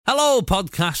Hello,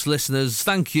 podcast listeners.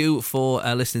 Thank you for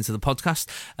listening to the podcast.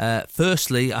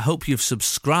 Firstly, I hope you've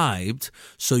subscribed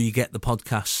so you get the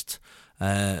podcast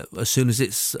as soon as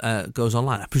it goes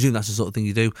online. I presume that's the sort of thing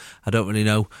you do. I don't really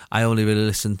know. I only really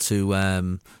listen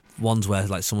to ones where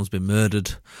like someone's been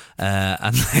murdered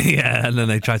and then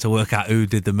they try to work out who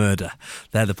did the murder.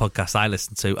 They're the podcasts I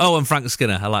listen to. Oh, and Frank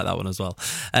Skinner. I like that one as well.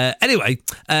 Anyway,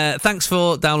 thanks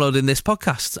for downloading this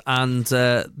podcast. And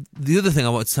the other thing I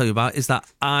wanted to tell you about is that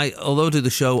although I do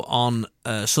the show on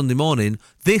Sunday morning,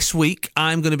 this week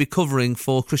I'm going to be covering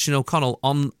for Christian O'Connell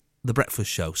on The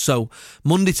Breakfast Show. So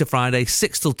Monday to Friday,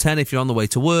 6 till 10 if you're on the way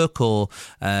to work or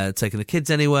taking the kids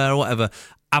anywhere or whatever.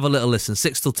 Have a little listen,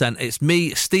 6 till 10. It's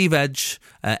me, Steve Edge,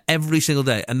 every single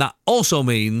day. And that also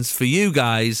means, for you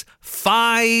guys,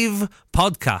 5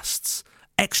 podcasts,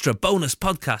 extra bonus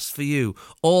podcasts for you,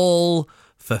 all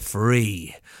for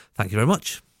free. Thank you very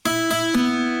much.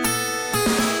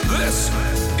 This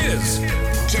is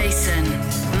Jason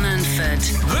Manford.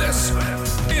 This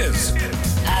is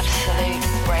Absolute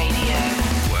Radio.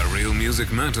 where real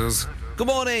music matters. Good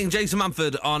morning, Jason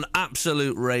Manford on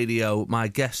Absolute Radio. My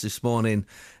guest this morning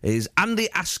is Andy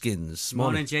Askins.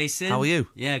 Morning, Jason. How are you?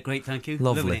 Yeah, great, thank you.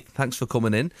 Lovely. Thanks for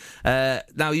coming in.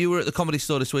 Now, you were at the Comedy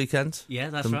Store this weekend. Yeah,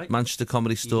 that's the right. Manchester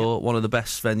Comedy Store, one of the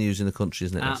best venues in the country,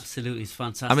 isn't it? Absolutely, it's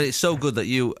fantastic. I mean, it's so good that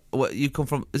you come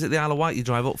from. Is it the Isle of Wight you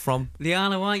drive up from? The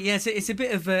Isle of Wight, yes, it's a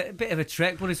bit of a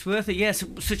trek, but it's worth it. Yes,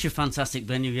 such a fantastic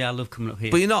venue. Yeah, I love coming up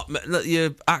here. But you're not.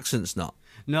 Your accent's not.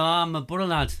 No, I'm a borough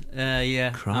lad.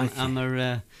 Yeah, Crikey.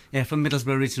 I'm from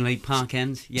Middlesbrough originally, Park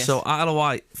End. Yes. So Isle of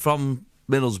Wight from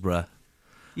Middlesbrough.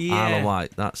 yeah. Isle of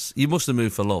Wight. You must have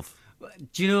moved for love.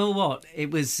 Do you know what?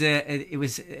 It was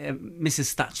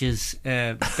Mrs. Thatcher's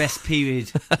best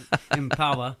period in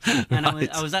power, and Right.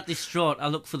 I was that distraught. I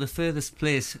looked for the furthest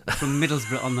place from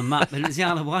Middlesbrough on the map, and it was the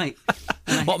Isle of Wight.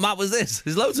 What map was this?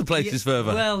 There's loads of places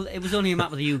further. Well, it was only a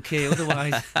map of the UK.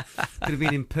 Otherwise, could have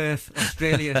been in Perth,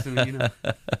 Australia, or something. You know.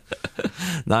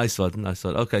 Nice one.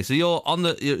 Okay, so you're on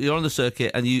the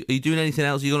circuit, and are you doing anything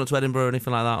else? Are you going up to Edinburgh or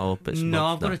anything like that, or bits and No,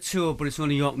 bobs? I've got a tour, but it's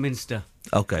only York Minster.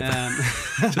 Okay,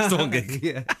 just one gig.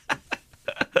 Yeah.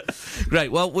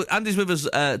 Great. Well, Andy's with us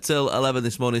till 11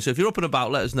 this morning. So if you're up and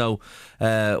about, let us know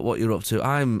what you're up to.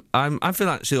 I'm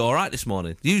feeling actually all right this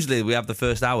morning. Usually we have the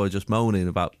first hour just moaning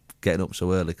about getting up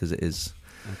so early because it is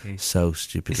Okay. so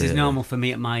stupid. This is normal for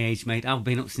me at my age, mate. I've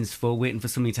been up since 4, waiting for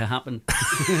something to happen.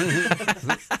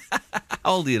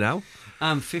 How old are you now?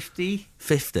 I'm 50.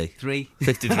 50. 53.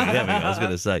 53. There we go. I was going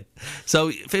to say.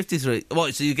 So 53.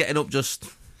 What? So you're getting up just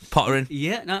pottering?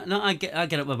 Yeah, no, I get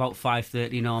up about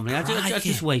 5:30 normally. I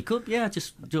just wake up. Yeah, I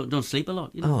just don't sleep a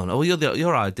lot. You know? Oh no! Well,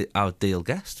 you're our ideal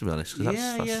guest, to be honest. 'Cause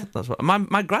that's what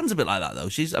my grand's a bit like that though.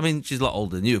 She's a lot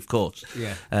older than you, of course.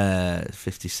 Yeah.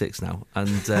 56 now, and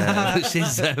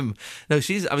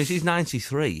she's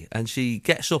 93, and she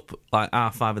gets up like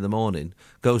 5:30 in the morning,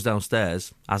 goes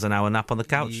downstairs, has an hour nap on the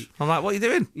couch. I'm like, what are you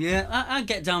doing? Yeah, I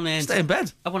get down there and Stay in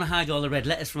bed. I want to hide all the red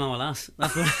letters from our lass.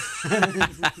 That's what.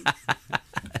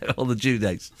 All the due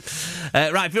dates.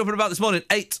 Right, if you're up and about this morning,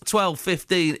 8, 12,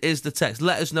 15 is the text.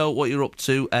 Let us know what you're up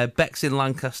to. Bex in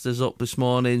Lancaster's up this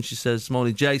morning. She says,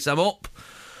 morning, Jace, I'm up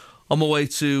on my way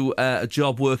to a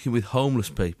job working with homeless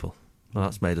people. Well,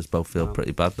 that's made us both feel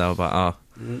pretty bad now about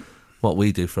what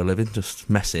we do for a living, just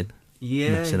messing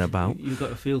about. You've got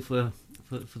to feel for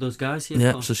those guys here.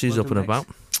 Yeah, so she's up and about.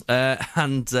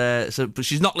 But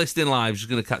she's not listening live. She's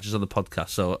going to catch us on the podcast.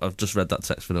 So I've just read that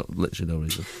text for literally no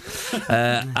reason.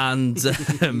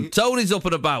 Tony's up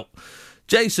and about.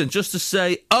 Jason, just to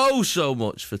say so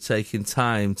much for taking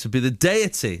time to be the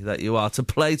deity that you are, to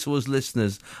play to us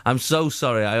listeners. I'm so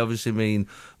sorry. I obviously mean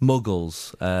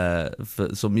Muggles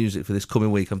for some music for this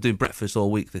coming week. I'm doing breakfast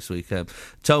all week this week.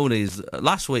 Tony's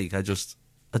last week. I just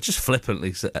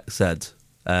flippantly said.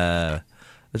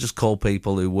 I just called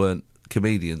people who weren't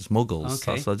comedians muggles.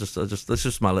 Okay. So that's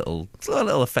just my little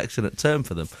affectionate term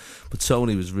for them. But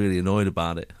Tony was really annoyed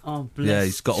about it. Oh, bless yeah,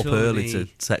 he's got up Tony. early to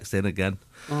text in again.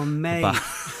 Oh, mate.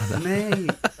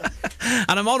 Mate.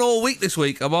 And I'm on all week this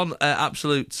week. I'm on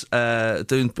Absolute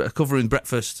covering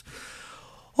breakfast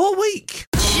all week.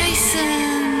 Jason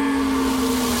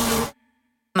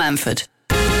Manford.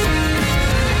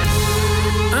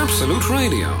 Absolute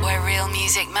Radio. Where real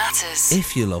music matters.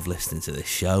 If you love listening to this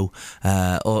show,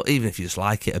 or even if you just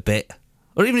like it a bit,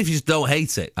 or even if you just don't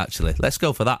hate it, actually, let's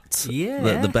go for that.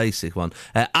 Yeah. The basic one.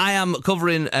 I am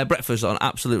covering breakfast on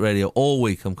Absolute Radio all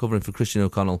week. I'm covering for Christian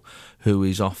O'Connell, who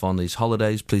is off on his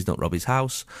holidays. Please don't rob his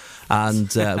house.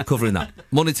 And I'm covering that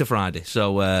Monday to Friday.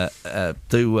 So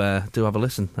do have a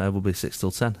listen. We'll be 6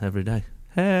 till 10 every day.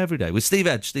 Every day. With Steve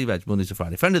Edge, Monday to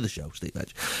Friday. Friend of the show, Steve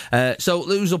Edge. So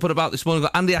who's up and about this morning?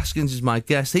 We've got Andy Askins is my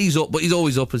guest. He's up, but he's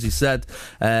always up, as he said.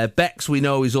 Bex, we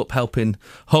know, is up helping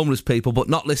homeless people, but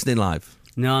not listening live.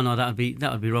 No, that'd be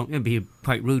wrong. It'd be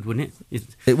quite rude, wouldn't it?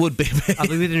 It would be. I'll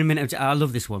be with you in a minute. I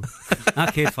love this one.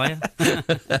 Arcade Fire.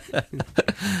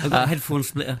 I've got a headphone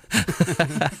splitter.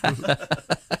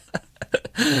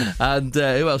 And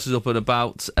who else is up and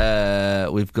about?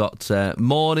 We've got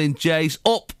Morning Jace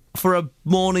up for a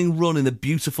morning run in the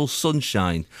beautiful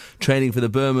sunshine, training for the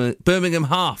Birmingham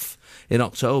Half in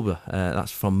October.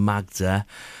 That's from Magda.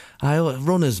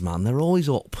 Runners, man, they're always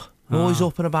up. Always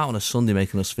up and about on a Sunday,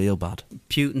 making us feel bad.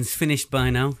 Putin's finished by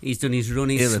now. He's done his run,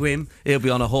 his swim. He'll be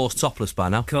on a horse topless by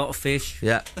now. Caught a fish.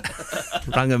 Yeah.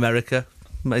 Rang America.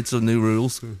 Made some new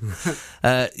rules.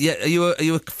 Are you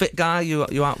a fit guy?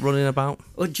 You out running about?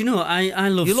 Well, do you know, I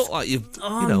love... You look like you've,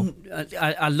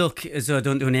 I look as though I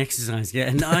don't do any exercise yet.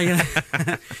 And I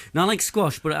like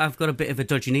squash, but I've got a bit of a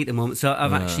dodgy knee at the moment. So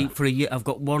I've actually, for a year, I've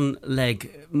got one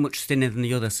leg much thinner than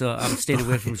the other, so I'm staying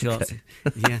away from shorts.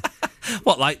 Yeah.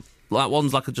 What, like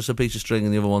one's like just a piece of string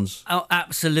and the other one's... Oh,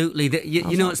 absolutely.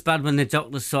 You know it's bad when the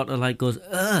doctor sort of like goes,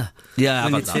 ugh. Yeah,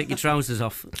 when you take your trousers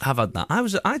off. I've had that. I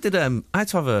had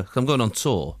to have I'm going on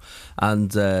tour,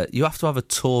 and you have to have a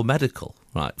tour medical,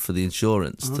 right, for the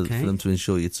insurance, for them to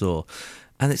insure your tour.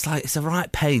 And it's like, it's a right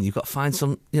pain. You've got to find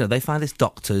some, they find this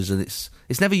doctors, and it's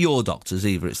never your doctors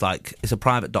either. It's like, it's a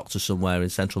private doctor somewhere in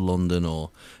central London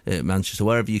or Manchester,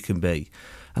 wherever you can be.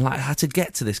 And I had to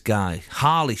get to this guy,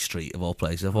 Harley Street of all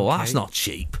places. I thought, well, that's not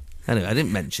cheap. Anyway, I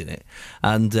didn't mention it.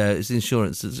 And it's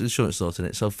insurance sorting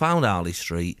it. So I found Harley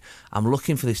Street. I'm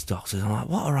looking for this doctor. I'm like,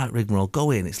 what a right rigmarole.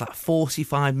 Go in. It's like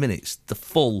 45 minutes. The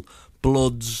full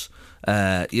bloods,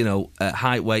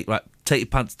 height, weight, right, take your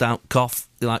pants down, cough,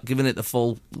 like giving it the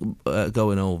full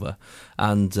going over.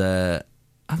 And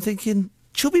I'm thinking...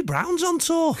 Chubby Brown's on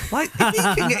tour. Like, if you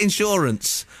can get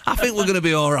insurance, I think we're going to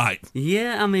be all right.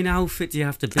 Yeah, I mean, how fit do you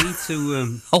have to be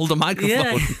to... hold a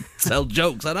microphone, tell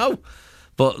jokes, I know.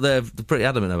 But they're pretty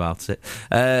adamant about it.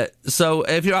 So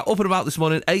if you're up and about this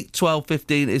morning, 8, 12,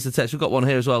 15 is the text. We've got one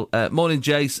here as well. Morning,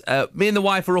 Jace. Me and the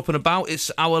wife are up and about.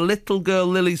 It's our little girl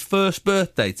Lily's first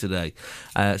birthday today.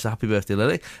 So happy birthday,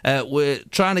 Lily. We're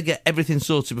trying to get everything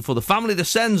sorted before the family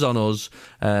descends on us.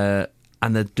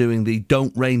 And they're doing the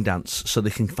Don't Rain dance so they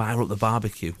can fire up the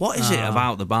barbecue. What is it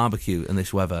about the barbecue and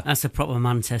this weather? That's a proper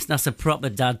man test. That's a proper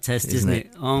dad test, isn't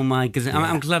it? Oh, my goodness. Yeah.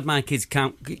 I'm glad my kids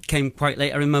came quite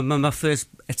late. I remember my first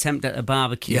attempt at a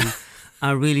barbecue. Yeah.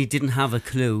 I really didn't have a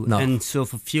clue. No. And so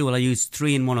for fuel, I used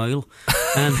 3-in-1 oil.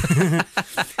 And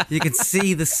you could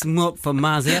see the smoke for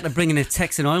miles. They had to bring in a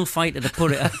Texan oil fighter to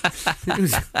put it out. It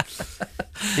was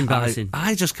embarrassing.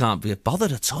 I just can't be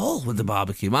bothered at all with the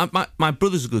barbecue. My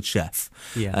brother's a good chef.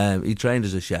 Yeah. He trained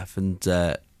as a chef, and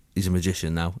he's a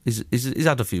magician now. He's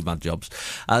had a few bad jobs.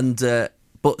 And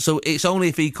but so it's only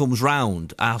if he comes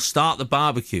round, I'll start the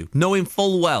barbecue, knowing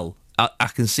full well I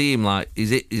can see him, like,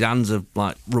 his hands are,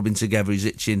 like, rubbing together, he's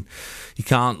itching. He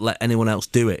can't let anyone else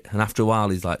do it. And after a while,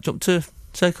 he's like, do you want to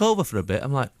take over for a bit?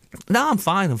 I'm like, no, I'm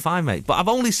fine, mate. But I've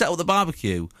only set up the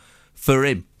barbecue for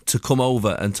him to come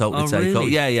over and totally take over.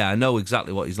 Yeah, I know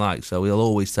exactly what he's like, so he'll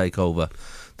always take over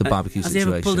the barbecue situation.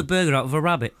 Has he ever pulled a burger out of a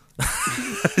rabbit?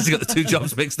 Has he got the two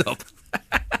jobs mixed up?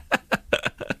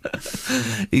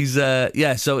 He's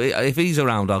so if he's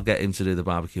around, I'll get him to do the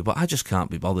barbecue, but I just can't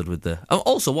be bothered with the...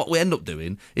 Also, what we end up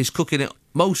doing is cooking it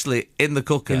mostly in the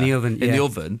cooker, in the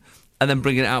oven, and then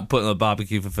bringing it out, putting it on the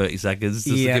barbecue for 30 seconds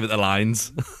just to give it the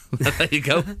lines. There you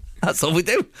go. That's all we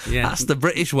do. That's the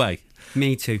British way.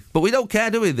 Me too. But we don't care,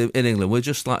 do we, in England? We're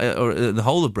just like, or in the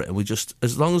whole of Britain, we just,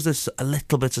 as long as there's a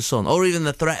little bit of sun, or even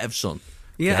the threat of sun,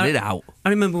 get it out. I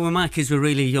remember when my kids were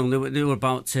really young, they were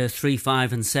about 3,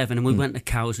 5 and 7, and we went to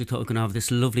Cowes. We thought we were going to have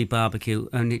this lovely barbecue,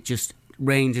 and it just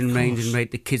rained and rained and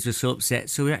rained. The kids were so upset.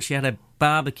 So we actually had a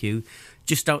barbecue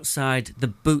just outside the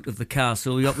boot of the car.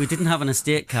 So we didn't have an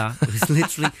estate car. It was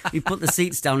literally, we put the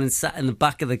seats down and sat in the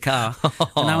back of the car,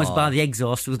 and I was by the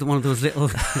exhaust. It was one of those little...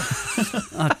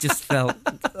 I just felt,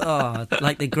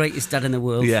 like the greatest dad in the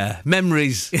world. Yeah,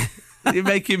 memories. You're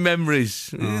making memories.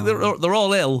 They're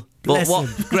all ill, but what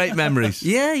great memories.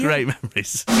 Yeah. Great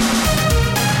memories.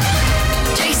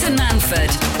 Jason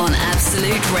Manford on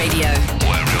Absolute Radio.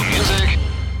 Where real music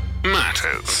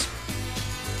matters.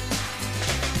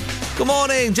 Good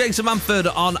morning, Jason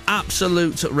Manford on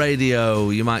Absolute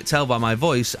Radio. You might tell by my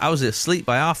voice, I was asleep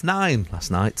by 9:30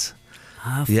 last night.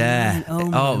 9:30? Oh,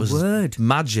 my it was word.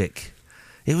 Magic.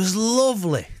 It was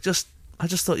lovely. Just I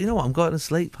just thought, you know what, I'm going to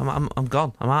sleep. I'm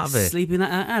gone. I'm out of here. Sleeping,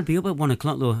 I'd be up at 1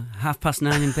 o'clock though,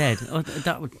 9:30 in bed. Oh,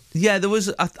 that would. Yeah, there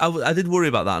was. I did worry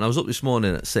about that, and I was up this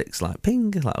morning at 6, like ping,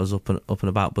 like I was up and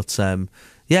about. But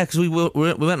yeah, because we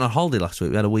went on holiday last week.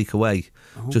 We had a week away,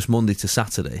 just Monday to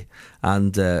Saturday,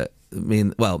 and we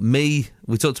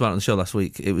talked about it on the show last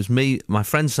week. It was me, my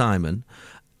friend Simon,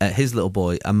 his little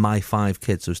boy, and my 5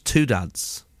 kids. There was 2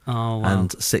 dads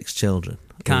and 6 children.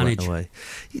 Carnage. Away.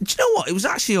 Do you know what? It was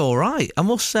actually all right. I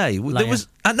must say, there was.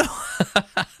 I know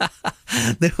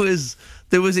there was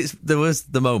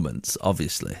the moments.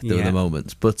 Obviously, there were the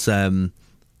moments, but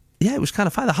yeah, it was kind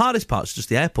of fine. The hardest part's just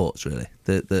the airports, really.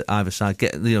 The either side,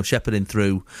 getting shepherding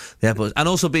through the airports, and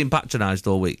also being patronised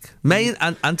all week.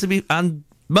 And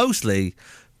mostly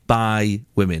by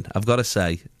women. I've got to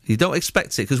say, you don't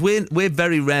expect it because we're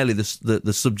very rarely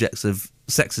the subjects of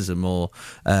sexism or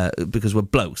because we're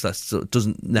blokes. That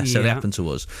doesn't necessarily happen to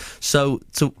us. So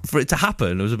for it to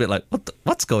happen, it was a bit like,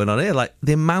 what's going on here? Like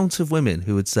the amount of women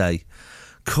who would say,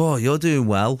 "Cool, you're doing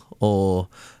well," or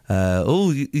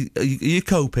you're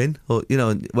coping, or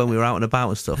when we were out and about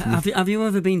and stuff. Have you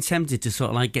ever been tempted to sort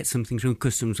of like get something from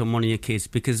customs on one of your kids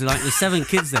because like there's 7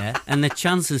 kids there and the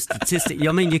chances statistically,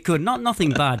 I mean, you could nothing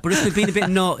bad, but if they've been a bit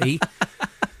naughty.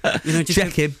 Just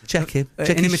check him. Check an his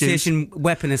imitation shoes.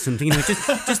 weapon or something.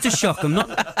 Just to shock them. Not.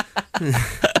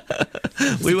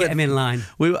 Get him in line.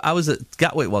 I was at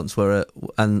Gatwick once where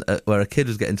a kid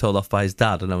was getting told off by his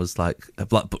dad, and I was like,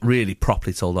 but really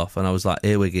properly told off, and I was like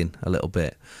earwigging a little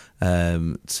bit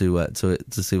to see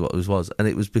what it was, and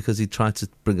it was because he tried to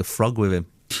bring a frog with him.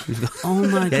 Oh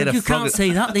my God! You can't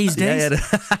say that these days. Yeah,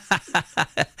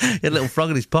 he had a little frog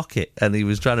in his pocket, and he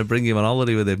was trying to bring him on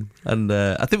holiday with him. And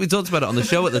I think we talked about it on the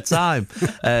show at the time.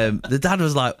 The dad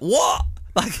was like, "What?"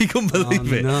 Like he couldn't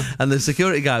believe it. No. And the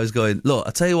security guy was going, "Look,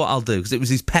 I'll tell you what I'll do," because it was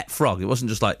his pet frog. It wasn't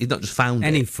just like he'd not just found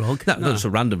any it. frog. No, not just a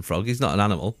random frog. He's not an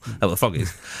animal. Well, the frog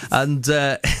is. And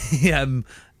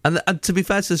And to be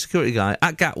fair to the security guy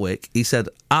at Gatwick, he said,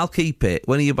 "I'll keep it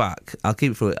when you're back. I'll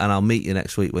keep it for it, and I'll meet you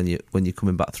next week when you're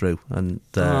coming back through." And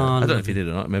I don't know if you did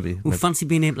or not. Maybe. Fancy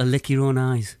being able to lick your own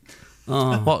eyes.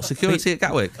 Oh. What, security at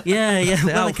Gatwick? Yeah.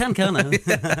 Well, I can't I?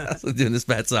 Yeah, that's what I do in the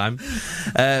spare time.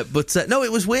 But no,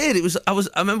 it was weird. I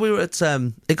remember we were at.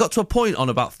 It got to a point on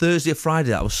about Thursday or Friday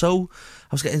that I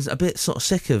was getting a bit sort of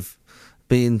sick of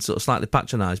being sort of slightly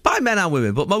patronised by men and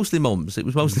women, but mostly mums. It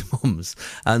was mostly mums,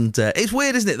 and it's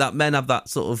weird, isn't it, that men have that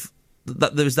sort of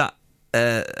there's that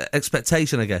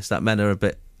expectation, I guess, that men are a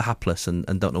bit hapless and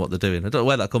don't know what they're doing. I don't know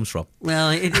where that comes from.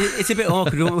 Well, it's a bit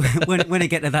awkward when I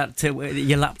get to that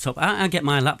your laptop. I get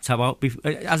my laptop out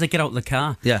as I get out of the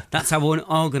car. Yeah, that's how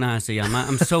unorganised I am.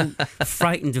 I'm so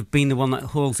frightened of being the one that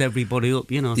holds everybody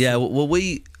up. Yeah. Well,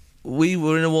 we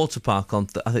were in a water park on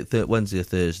I think Wednesday or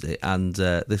Thursday, and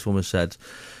this woman said,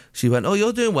 she went, "Oh,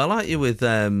 you're doing well, aren't you, with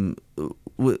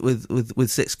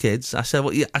 6 kids?" I said,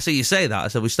 "Well, yeah." I said, "You say that?" I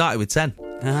said, "We started with 10."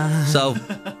 So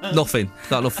nothing.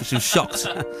 Got enough. She was shocked.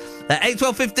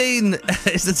 8:12:15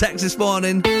 is the text this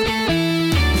morning.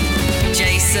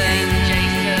 Jason.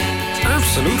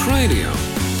 Absolute Radio.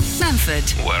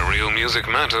 Manford. Where real music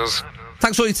matters.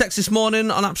 Thanks for your text this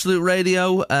morning on Absolute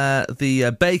Radio.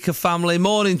 The Baker family.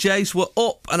 Morning, Jace. We're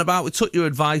up and about. We took your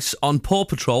advice on Paw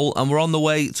Patrol, and we're on the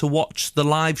way to watch the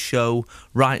live show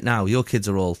right now. Your kids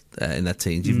are all in their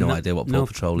teens. You've no idea what Paw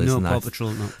Patrol is. No Paw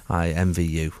Patrol, no. I envy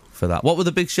you for that. What were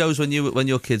the big shows when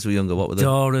your kids were younger? What were they?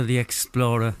 Dora the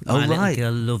Explorer. My little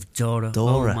girl loved Dora.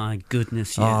 Dora. Oh, my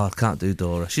goodness, yeah. Oh, I can't do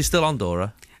Dora. She's still on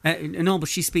Dora. No, but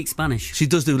she speaks Spanish. She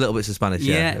does do little bits of Spanish,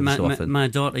 yeah. My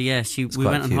daughter, yeah. We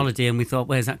went on holiday and we thought,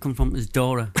 where's that come from? It was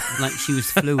Dora. Like she was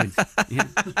fluid. Yeah.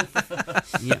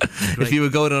 If you were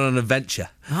going on an adventure.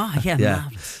 Oh, yeah.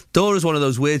 Marvellous. Dora's one of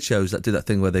those weird shows that do that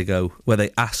thing where they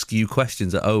ask you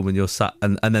questions at home and you're sat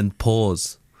and then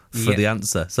pause for the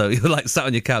answer. So you're like sat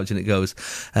on your couch and it goes,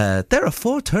 there are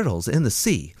 4 turtles in the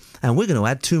sea and we're going to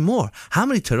add 2 more. How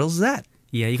many turtles is that?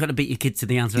 Yeah, you got to beat your kids to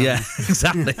the answer. Yeah,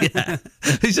 exactly. Yeah,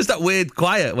 it's just that weird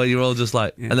quiet where you're all just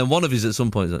like, and then one of you's at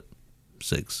some point is like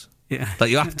 6. Yeah, like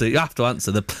you have to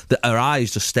answer. Her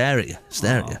eyes just stare at you.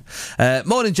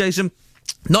 Morning, Jason.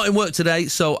 Not in work today,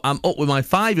 so I'm up with my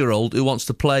 5-year-old who wants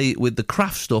to play with the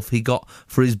craft stuff he got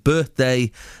for his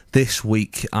birthday this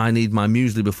week. I need my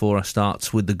muesli before I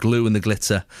start with the glue and the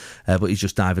glitter, but he's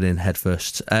just diving in head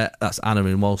first. That's Anna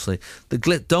in Walsley.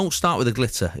 Don't start with the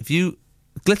glitter. If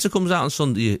glitter comes out on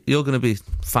Sunday, you're going to be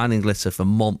finding glitter for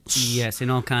months. Yes, in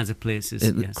all kinds of places.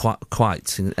 Yes.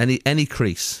 Quite. In any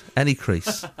crease. Morning,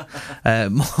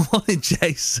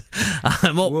 Jace.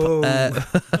 I'm up.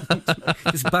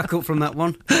 Just back up from that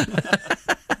one.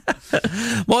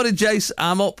 Morning, Jace.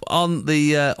 I'm up on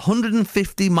the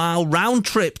 150-mile round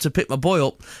trip to pick my boy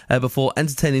up before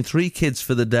entertaining 3 kids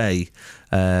for the day.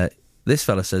 This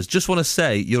fella says, just want to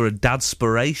say you're a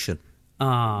dadspiration.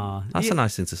 Ah, That's a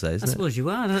nice thing to say, isn't it? I suppose you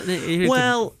are.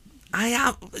 Well, I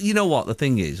am. You know what? The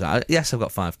thing is, yes, I've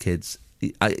got 5 kids.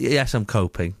 Yes, I'm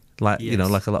coping. Like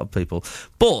a lot of people.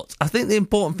 But I think the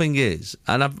important thing is,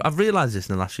 and I've realised this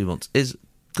in the last few months, is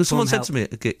because someone said to me,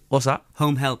 okay, what's that?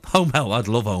 Home help. Home help. I'd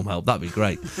love home help. That'd be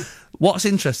great. What's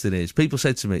interesting is people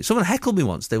said to me, someone heckled me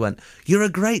once. They went, "You're a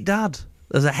great dad."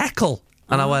 There's a heckle,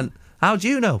 and I went, "How do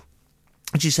you know?"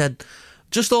 And she said,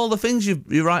 "Just all the things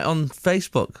you write on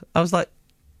Facebook." I was like,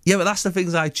 yeah, but that's the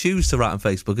things I choose to write on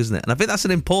Facebook, isn't it? And I think that's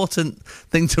an important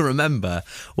thing to remember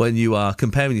when you are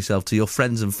comparing yourself to your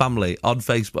friends and family on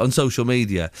Facebook, on social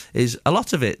media, is a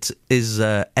lot of it is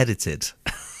edited.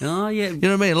 Oh, yeah. You know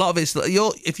what I mean? A lot of it's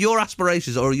if your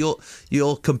aspirations or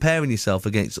you're comparing yourself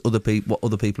against other people, what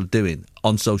other people are doing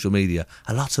on social media,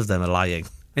 a lot of them are lying.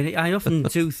 And I often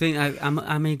do think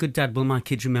I'm a good dad. Will my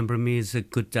kids remember me as a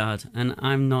good dad? And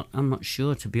I'm not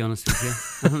sure, to be honest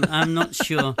with you. I'm not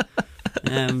sure.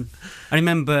 I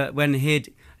remember when he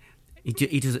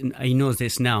knows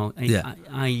this now.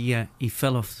 He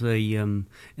fell off the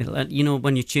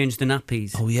when you change the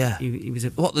nappies. Oh yeah. He was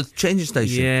the changing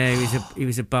station? Yeah, he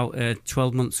was about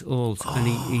 12 months old, and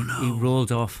he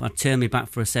rolled off. I turned me back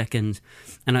for a second,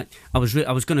 and I was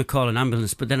going to call an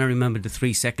ambulance, but then I remembered the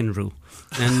 3-second rule,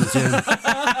 and.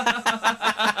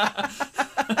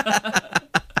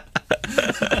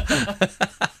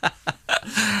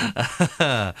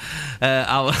 I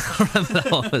remember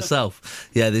that one myself.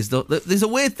 Yeah, there's a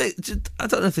weird thing. I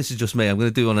don't know if this is just me. I'm going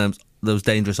to do one of those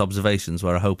dangerous observations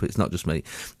where I hope it's not just me.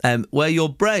 Where your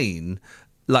brain,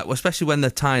 like especially when they're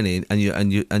tiny and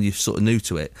you're sort of new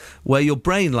to it, where your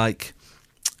brain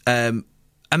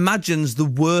imagines the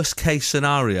worst case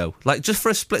scenario, like just for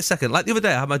a split second. Like the other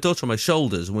day, I had my daughter on my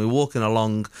shoulders and we were walking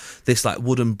along this like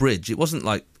wooden bridge. It wasn't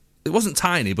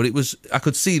tiny, but I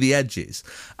could see the edges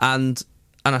and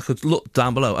I could look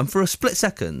down below. And for a split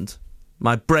second,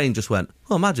 my brain just went,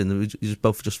 oh, imagine you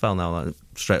both just fell now, like,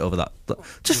 straight over that.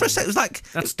 Just for a second, it was like...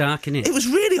 That's dark, isn't it? It was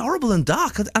really horrible and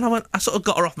dark. And I sort of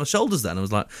got her off my shoulders then. I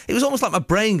was like, it was almost like my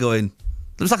brain going...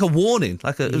 It was like a warning.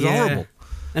 It was horrible.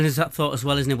 And there's that thought as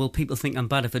well, isn't it? Will people think I'm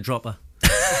bad if I drop her?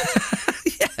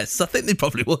 Yes, I think they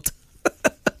probably would.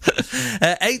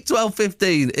 8 12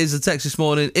 15 is the text this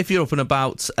morning. If you're up and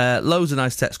about, loads of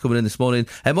nice texts coming in this morning.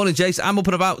 Morning, Jace. I'm up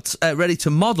and about, ready to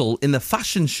model in the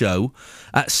fashion show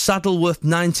at Saddleworth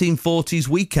 1940s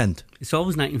weekend. It's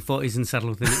always 1940s in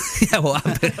Saddleworth, isn't it? Yeah, well,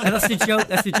 that's the joke.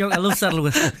 That's the joke. I love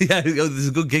Saddleworth. Yeah, there's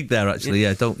a good gig there actually.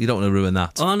 Yeah, you don't want to ruin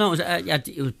that. Oh no, it was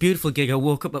a beautiful gig. I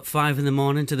woke up at 5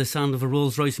 a.m. to the sound of a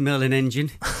Rolls-Royce Merlin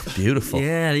engine. Beautiful.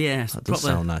 Yeah. That does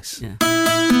sound nice. Yeah.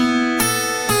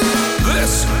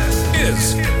 This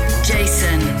is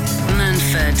Jason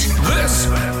Manford. This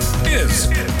is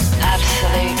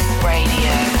Absolute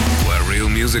Radio. where real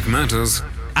music matters.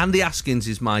 Andy Askins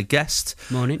is my guest.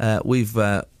 Morning.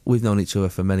 We've known each other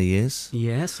for many years.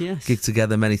 Yes. Gigged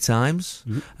together many times.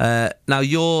 Mm-hmm. Now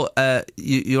you're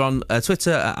on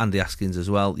Twitter at Andy Askins as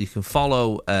well. You can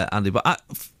follow Andy. But I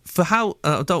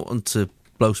don't want to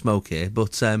blow smoke here,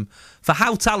 but for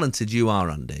how talented you are,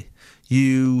 Andy,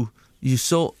 you're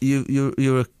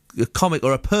a comic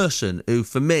or a person who,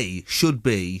 for me, should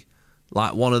be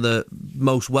like one of the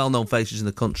most well-known faces in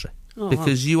the country. Oh,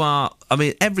 because you are, I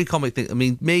mean, every comic thing, I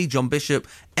mean, me, John Bishop,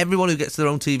 everyone who gets their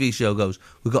own TV show goes,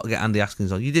 we've got to get Andy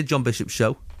Askins on. You did John Bishop's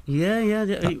show. Yeah.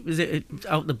 It was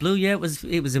out the blue. Yeah, it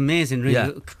was amazing.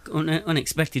 Really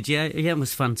unexpected. Yeah, it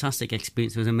was a fantastic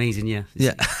experience. It was amazing. Yeah.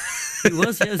 It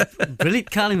was brilliant.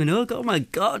 Kylie Minogue. Oh my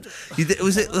God!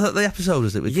 Was it the episode?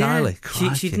 Was it with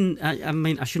Kylie? She didn't. I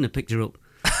mean, I shouldn't have picked her up,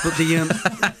 but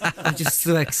I'm just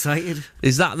so excited.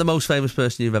 Is that the most famous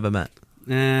person you've ever met?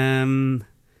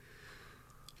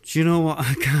 Do you know what?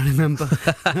 I can't remember.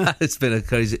 It's been a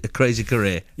crazy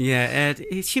career. Yeah,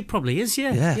 she probably is.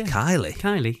 Yeah.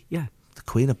 Kylie. Yeah. The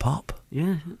Queen of Pop.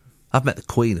 Yeah. I've met the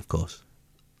Queen, of course.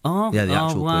 Oh, yeah, the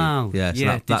actual wow. Queen. Yeah. So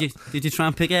yeah. That... Did you try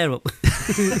and pick her up?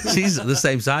 She's the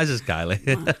same size as Kylie.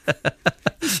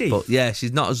 Is she? But yeah,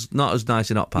 she's not as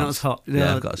nice in hot pants. Not as hot. No,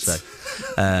 yeah, I've got to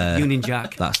say. Union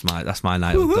Jack. That's my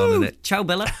knighthood gone, isn't it? Ciao,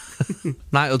 Bella.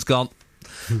 Knighthood's gone.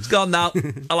 It's gone now.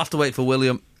 I'll have to wait for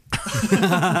William.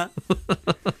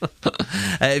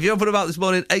 If you're up and about this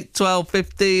morning, 8 12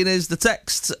 15 is the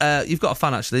text. You've got a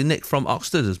fan actually. Nick from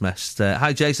Oxford has messaged.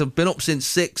 Hi Jason, I've been up since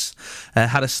 6.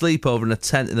 Had a sleepover in a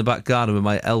tent in the back garden with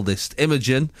my eldest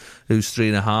Imogen, who's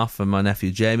 3.5, and my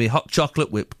nephew Jamie. Hot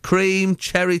chocolate, whipped cream,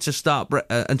 cherries to start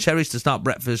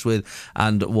breakfast with,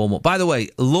 and warm up. By the way,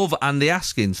 love Andy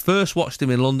Askins. First watched him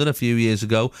in London a few years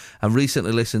ago, and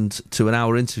recently listened to an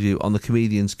hour interview on the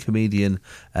Comedian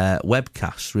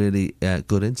webcast. Really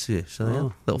good interview. So yeah,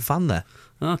 little fan there.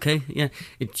 Okay, yeah.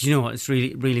 Do you know what? It's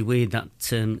really, really weird that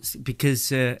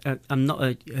because I'm not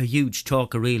a huge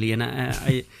talker really, and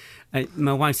I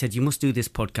my wife said you must do this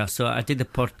podcast, so I did the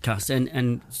podcast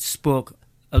and spoke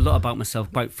a lot about myself,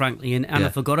 quite frankly, and I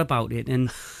forgot about it. And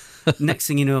next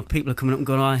thing you know, people are coming up and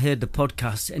going, "Oh, I heard the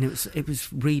podcast," and it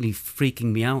was really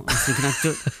freaking me out. I was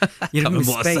thinking, you know,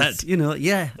 what I said. You know,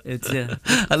 yeah. It's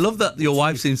I love that your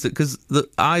wife seems to, because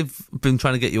I've been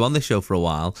trying to get you on this show for a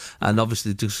while, and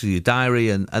obviously just your diary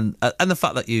and the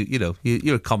fact that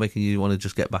you're a comic and you want to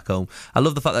just get back home. I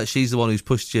love the fact that she's the one who's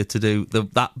pushed you to do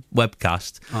that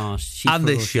webcast and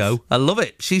this show. I love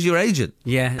it. She's your agent.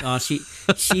 Yeah. Oh,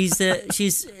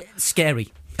 she's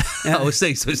scary. I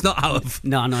see. So it's not out of...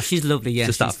 No, she's lovely, yeah.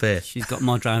 Just that fear. She's got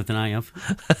more drive than I have.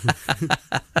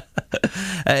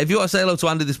 If you want to say hello to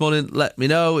Andy this morning, let me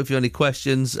know. If you have any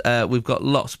questions, we've got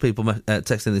lots of people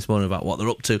texting this morning about what they're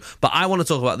up to. But I want to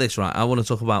talk about this, right? I want to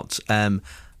talk about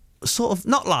sort of,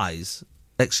 not lies,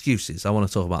 excuses. I want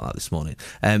to talk about that this morning.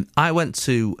 I went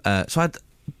to... I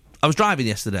was driving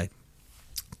yesterday.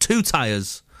 2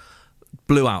 tyres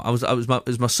blew out. It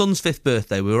was my son's 5th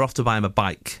birthday. We were off to buy him a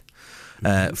bike.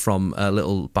 From a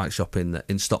little bike shop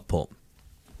in Stockport.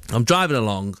 I'm driving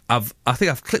along. I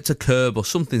think I've clipped a curb or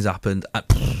something's happened,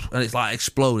 and it's like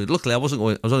exploded. Luckily, I was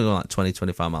only going like 20,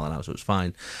 25 mile an hour, so it was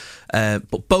fine.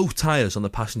 But both tyres on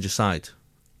the passenger side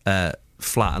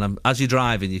flat, and as you're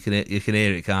driving, you can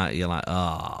hear it, can't you? You're like,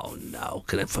 oh no,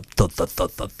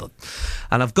 thud.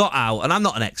 And I've got out, and I'm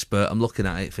not an expert. I'm looking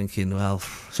at it, thinking, well,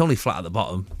 it's only flat at the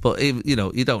bottom, but you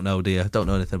don't know, do you? Don't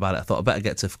know anything about it. I thought I better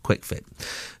get to Quick Fit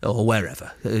or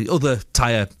wherever. Other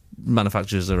tyre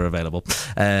manufacturers are available,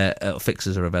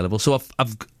 fixers are available. So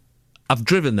I've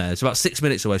driven there. It's about 6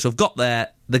 minutes away. So I've got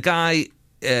there. The guy.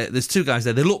 There's 2 guys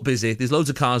there. They look busy. There's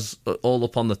loads of cars all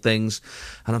up on the things,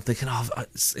 and I'm thinking,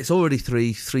 it's already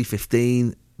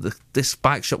 3:15. This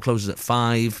bike shop closes at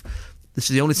 5.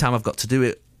 This is the only time I've got to do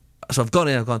it. So I've gone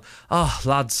in. I've gone,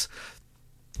 lads,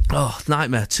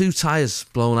 nightmare. 2 tyres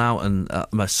blown out, and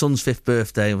my son's 5th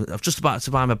birthday. I'm just about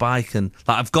to buy my bike, and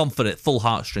I've gone for it, full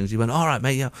heartstrings. He went, all right,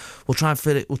 mate, yeah, we'll try and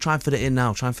fit it. We'll try and fit it in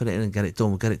now. Try and fit it in and get it done.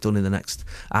 We'll get it done in the next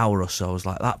hour or so. I was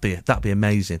like, that'd be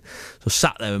amazing. So I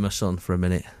sat there with my son for a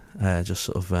minute, just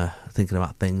sort of thinking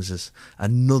about things as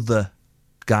another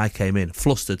guy came in,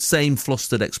 flustered, same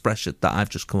flustered expression that I've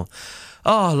just come on.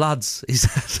 Oh, lads, he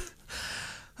said.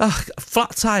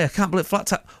 Flat tyre, can't believe flat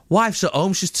tyre. Wife's at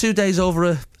home, she's 2 days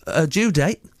over a due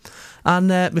date, and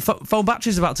my phone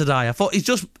battery's about to die. I thought he's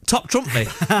just top trumped me.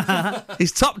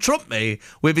 He's top trumped me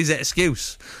with his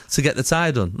excuse to get the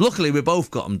tyre done. Luckily, we both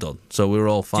got them done, so we were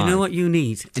all fine. Do you know what you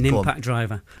need? An impact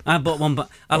driver. I bought one, but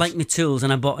I like my tools,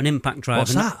 and I bought an impact driver.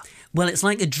 What's that? Well, it's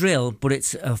like a drill, but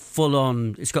it's a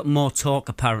full-on... It's got more torque,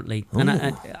 apparently. Ooh. And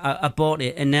I bought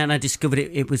it, and then I discovered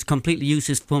it was completely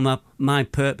useless for my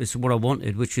purpose, what I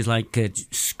wanted, which was like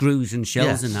screws and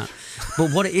shells and that.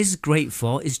 But what it is great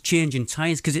for is changing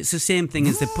tyres, because it's the same thing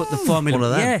as they put the Formula... One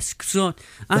of them. Yes. So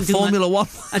Formula One.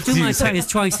 I do my tyres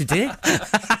twice a day,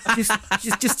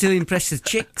 just to impress the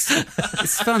chicks.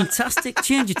 It's fantastic.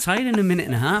 Change your tyre in a minute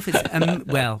and a half. It's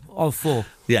all 4.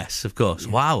 Yes, of course.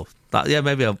 Yeah. Wow.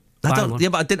 Maybe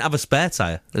but I didn't have a spare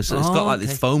tyre. It's got like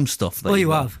this foam stuff.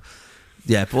 You have?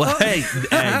 Yeah, but hey,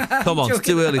 come on, it's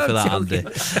too early for that, Andy.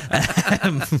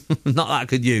 Not that I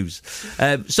could use.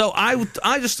 So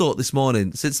I just thought this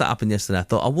morning, since that happened yesterday, I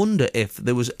thought, I wonder if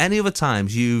there was any other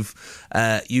times you've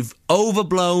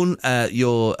overblown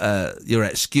your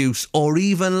excuse or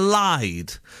even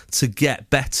lied to get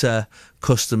better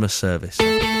customer service.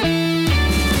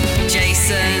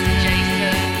 Jason.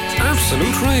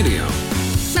 Absolute Radio,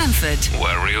 Manford.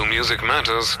 where real music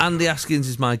matters. Andy Askins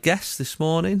is my guest this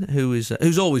morning, who's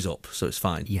always up, so it's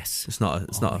fine. Yes, it's not.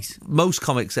 Most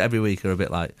comics every week are a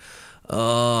bit like,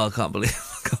 oh, I can't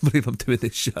believe I'm doing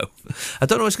this show. I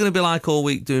don't know what it's going to be like all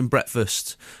week doing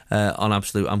breakfast on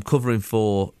Absolute. I'm covering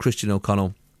for Christian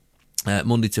O'Connell.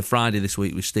 Monday to Friday this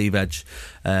week with Steve Edge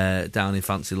down in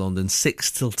fancy London,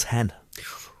 6 till 10.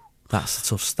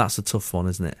 That's a tough one,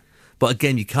 isn't it? But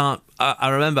again, you can't... I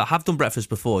remember, I have done breakfast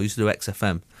before. I used to do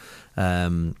XFM,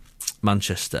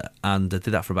 Manchester, and I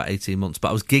did that for about 18 months. But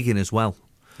I was gigging as well.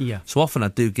 Yeah. So often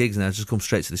I'd do gigs and I'd just come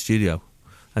straight to the studio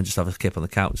and just have a kip on the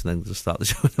couch and then just start the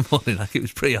show in the morning. Like, it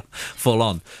was pretty full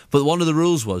on. But one of the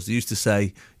rules was, they used to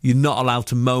say, you're not allowed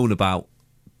to moan about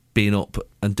being up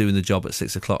and doing the job at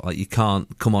 6 o'clock. Like, you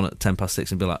can't come on at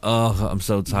 6:10 and be like, oh, I'm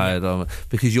so tired,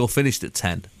 because you're finished at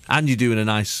 10 and you're doing a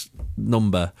nice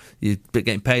number, you're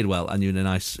getting paid well, and you're in a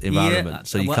nice environment,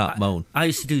 so you can't moan. I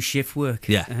used to do shift work,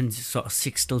 and sort of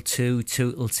 6 till 2,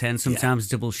 2 till 10, sometimes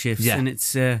double shifts, and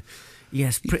it's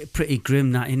pretty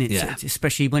grim, that, innit? Yeah.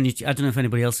 Especially when I don't know if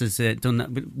anybody else has done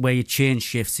that, but where you change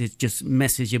shifts, it just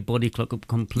messes your body clock up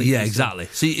completely. Yeah, exactly.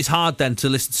 So it's hard then to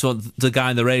listen to the guy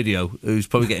on the radio who's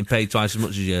probably getting paid twice as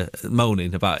much as you,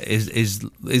 moaning about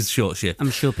his short shift.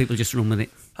 I'm sure people just run with it.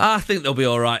 I think they'll be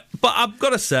all right. But I've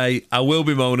got to say, I will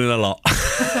be moaning a lot.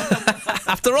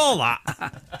 After all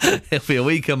that, it'll be a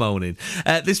week of moaning.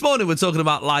 This morning we're talking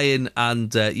about lying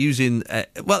and using,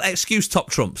 excuse top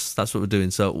trumps. That's what we're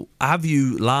doing. So have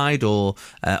you lied or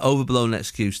overblown an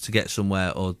excuse to get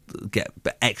somewhere or get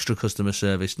extra customer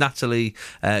service? Natalie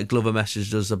Glover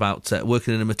messaged us about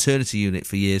working in a maternity unit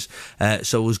for years.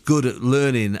 So I was good at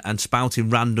learning and spouting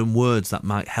random words that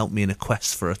might help me in a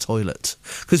quest for a toilet.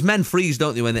 Because men freeze,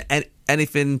 don't they, when they're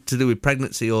anything to do with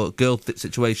pregnancy or girl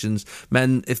situations.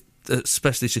 Men,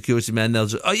 especially security men, they'll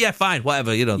just, oh yeah, fine,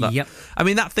 whatever, that. Yep. I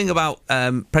mean, that thing about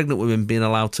pregnant women being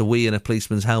allowed to wee in a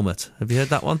policeman's helmet. Have you heard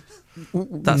that one?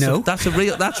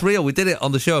 That's real. We did it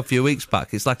on the show a few weeks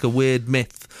back. It's like a weird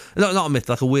myth. No, not a myth,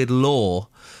 like a weird law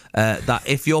that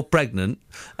if you're pregnant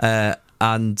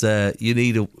and you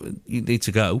need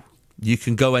to go, you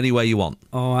can go anywhere you want.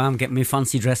 Oh, I'm getting my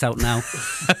fancy dress out now.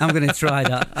 I'm going to try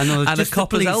that. I know, and just a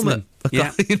copper's helmet.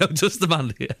 Yeah. Just the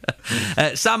man.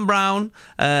 Sam Brown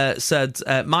said,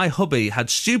 my hubby had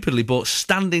stupidly bought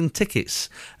standing tickets.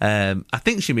 I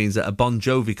think she means at a Bon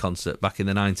Jovi concert back in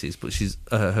the 90s, but she's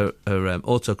her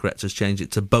autocorrect has changed it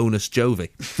to Bonus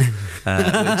Jovi,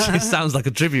 which sounds like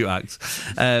a tribute act.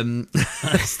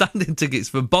 Standing tickets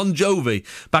for Bon Jovi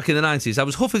back in the 90s. I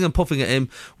was huffing and puffing at him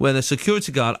when a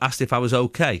security guard asked if I was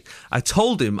okay. I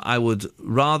told him I would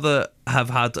rather have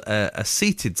had a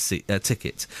seated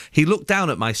ticket. He looked down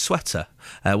at my sweater,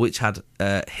 which had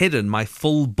hidden my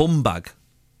full bum bag.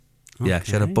 Okay. Yeah,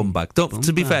 she had a bum bag.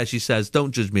 To be fair, she says,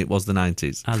 don't judge me, it was the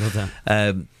 90s. I love that.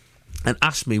 And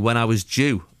asked me when I was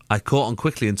due. I caught on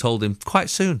quickly and told him quite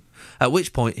soon, at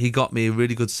which point he got me a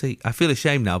really good seat. I feel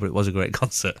ashamed now, but it was a great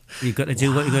concert. You've got to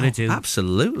do what you've got to do.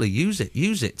 Absolutely, use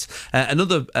it.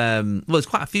 Another, there's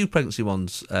quite a few pregnancy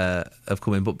ones have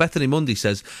come in, but Bethany Mundy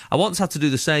says, I once had to do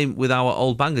the same with our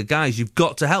old banger. Guys, you've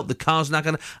got to help, the car's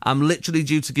nagging. I'm literally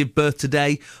due to give birth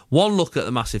today. One look at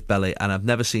the massive belly, and I've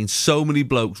never seen so many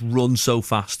blokes run so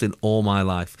fast in all my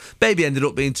life. Baby ended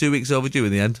up being 2 weeks overdue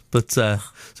in the end, but so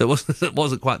it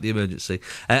wasn't quite the emergency.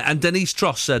 And Denise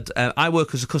Tross said, I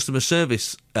work as a customer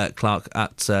service clerk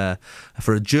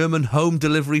for a German home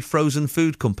delivery frozen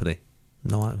food company.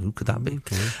 No, who could that be?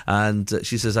 Okay. And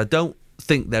she says, I don't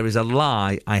think there is a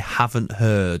lie I haven't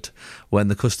heard when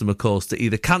the customer calls to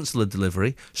either cancel a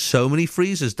delivery, so many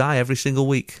freezers die every single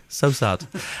week, so sad,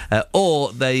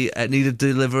 or they need a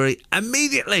delivery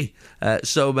immediately,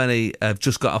 so many have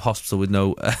just got out of hospital with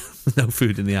no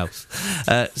food in the house.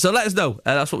 So let us know.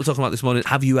 That's what we're talking about this morning.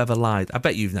 Have you ever lied? I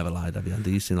bet you've never lied, have you,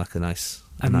 Andy? You seem like a nice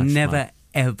I've never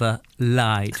ever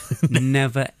lied.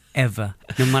 Never ever.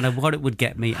 No matter what it would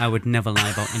get me, I would never lie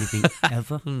about anything,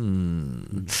 ever.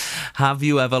 Have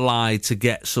you ever lied to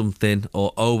get something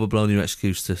or overblown your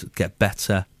excuse to get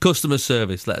better? Customer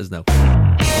service, let us know.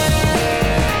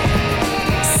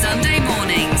 Sunday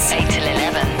mornings, 8 till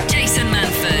 11. Jason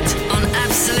Manford on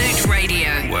Absolute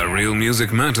Radio. Where real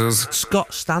music matters.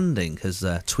 Scott Standing has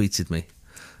tweeted me.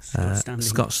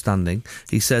 Scott Standing.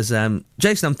 He says,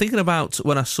 Jason, I'm thinking about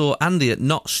when I saw Andy at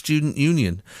Nottingham Student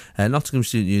Union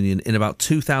in about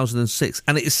 2006,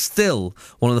 and it is still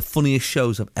one of the funniest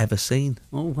shows I've ever seen.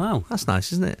 Oh, wow. That's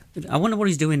nice, isn't it? I wonder what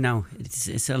he's doing now.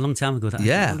 It's a long time ago.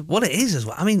 Yeah, what it is as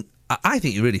well. I mean, I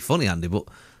think you're really funny, Andy, but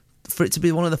for it to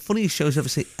be one of the funniest shows I've ever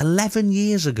seen, 11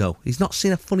 years ago, he's not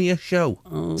seen a funnier show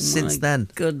since then.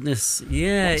 Goodness,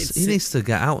 yeah. He needs to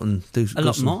get out and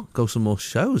go some more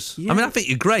shows. Yeah. I mean, I think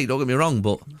you're great, don't get me wrong,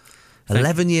 but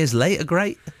 11 years later,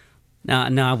 great? No,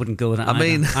 I wouldn't go with that. I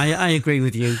mean, I agree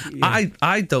with you. Yeah.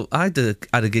 I had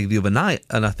a gig the other night,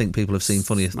 and I think people have seen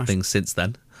funnier things since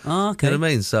then. Oh, okay. You know what I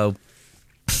mean? So,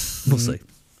 we'll see.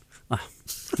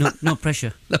 No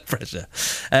pressure. No pressure.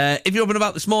 If you're up and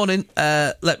about this morning,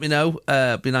 let me know.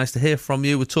 It'd be nice to hear from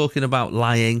you. We're talking about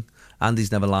lying.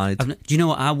 Andy's never lied. Do you know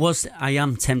what? I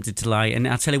am tempted to lie, and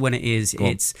I'll tell you when it is.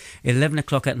 It's 11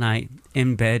 o'clock at night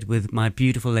in bed with my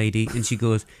beautiful lady, and she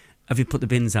goes, have you put the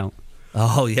bins out?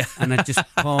 Oh, yeah. And I just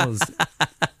paused.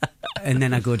 and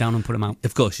then I go down and put them out.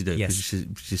 Of course you do. Yes.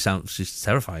 She's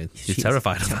terrifying. She's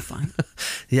terrified of that. Terrifying.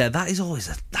 Yeah, that is always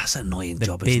that's an annoying The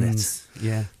job, bins. isn't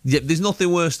it? Yeah. There's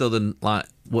nothing worse though than like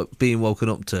being woken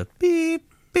up to beep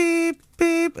beep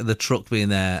beep and the truck being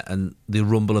there and the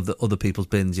rumble of the other people's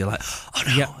bins. You're like, oh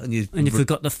no, Yeah. and you if we've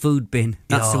got the food bin,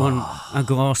 that's the one. I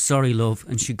go, oh sorry, love,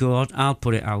 and she go, I'll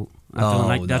put it out. I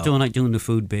don't like doing the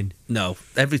food bin. No,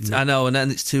 I know, and then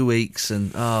it's 2 weeks,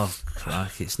 and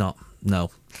crikey, it's not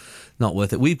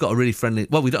worth it. We've got a really friendly.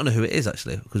 Well, we don't know who it is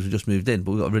actually because we just moved in,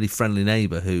 but we've got a really friendly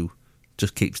neighbour who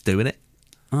just keeps doing it.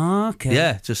 Oh, okay.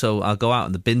 Yeah, just so I'll go out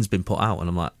and the bin's been put out, and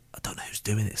I'm like, I don't know who's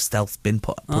doing it. Stealth bin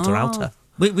putter outer.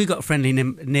 We got a friendly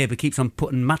neighbour keeps on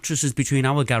putting mattresses between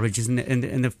our garages and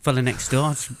the fella next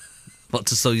door. What,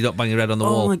 just so you don't bang your head on the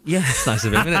wall? Yeah. It's nice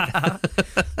of him, isn't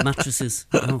it? Mattresses.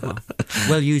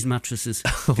 Well-used mattresses,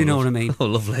 if you know what I mean. Oh,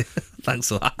 lovely. Thanks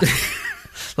for that.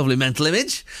 Lovely mental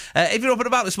image. If you're up and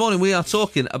about this morning, we are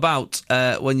talking about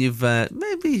when you've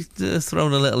maybe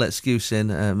thrown a little excuse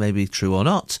in, maybe true or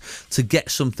not, to get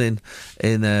something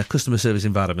in a customer service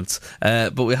environment.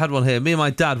 But we had one here. Me and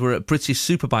my dad were at British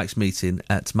Superbikes meeting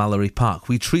at Mallory Park.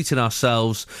 We treated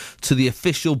ourselves to the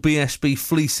official BSB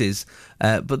fleeces,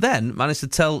 but then managed to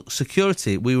tell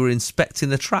security we were inspecting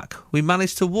the track. We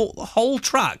managed to walk the whole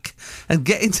track and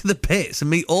get into the pits and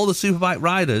meet all the Superbike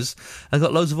riders and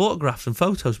got loads of autographs and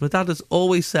photos. My dad has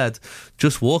always said,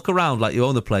 just walk around like you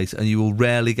own the place and you will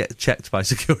rarely get checked by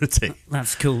security.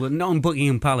 That's cool. Not on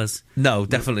Buckingham Palace. No,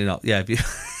 definitely not. Yeah, if you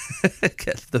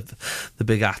get the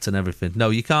big hat and everything. No,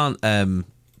 you can't. I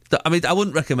mean, I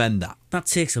wouldn't recommend that. That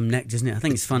takes some neck, doesn't it? I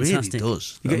think it's fantastic. It really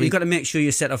does. You've got to make sure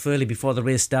you're set off early before the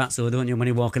race starts, though, don't you, when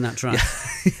you're walking that track?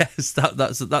 Yes,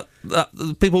 that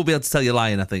people will be able to tell you're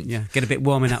lying, I think. Yeah, get a bit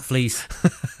warm in that fleece.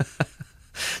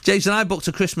 Jason, I booked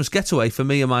a Christmas getaway for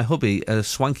me and my hubby at a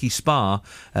swanky spa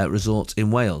resort in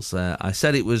Wales. I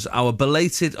said it was our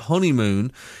belated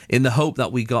honeymoon in the hope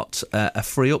that we got a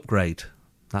free upgrade.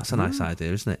 That's a nice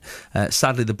idea, isn't it?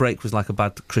 Sadly, the break was like a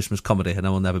bad Christmas comedy, and I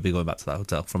will never be going back to that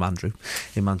hotel. From Andrew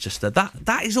in Manchester.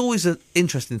 That is always an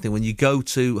interesting thing when you go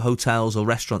to hotels or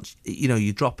restaurants. You know,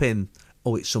 you drop in.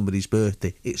 Oh, it's somebody's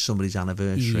birthday. It's somebody's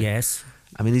anniversary. Yes.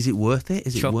 I mean, is it worth it?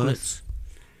 Is Chocolates. it worth?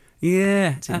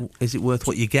 Yeah. Is it worth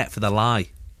what you get for the lie?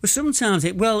 Well, sometimes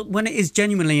when it is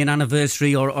genuinely an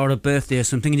anniversary or a birthday or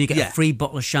something, and you get a free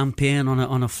bottle of champagne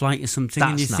on a flight or something,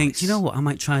 and you think, you know what, I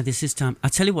might try this time. I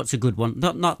tell you what's a good one.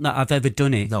 Not that I've ever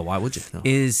done it. No, why would you? No.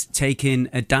 Is taking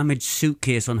a damaged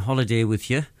suitcase on holiday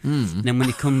with you, and then when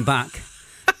you come back,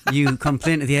 you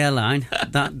complain to the airline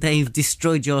that they've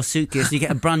destroyed your suitcase, and you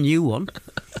get a brand new one,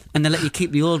 and they let you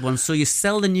keep the old one, so you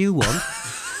sell the new one,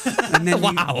 and then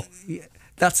wow.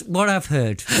 That's what I've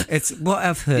heard. It's what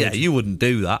I've heard. Yeah, you wouldn't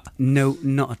do that. No,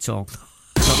 not at all.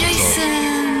 Jason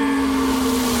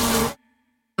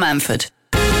Manford,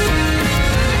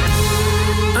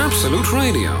 Absolute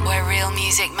Radio. where real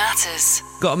music matters.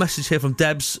 Got a message here from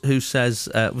Debs who says,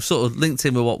 we've sort of linked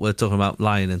in with what we're talking about,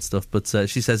 lying and stuff, but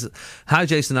she says, hi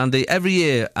Jason and Andy, every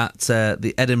year at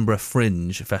the Edinburgh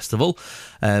Fringe Festival,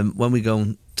 when we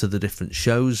go to the different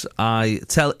shows, I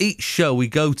tell each show we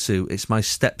go to it's my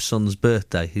stepson's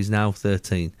birthday. He's now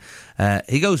 13.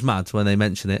 He goes mad when they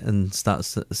mention it and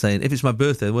starts saying, if it's my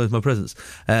birthday, where's my presents?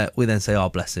 We then say, oh,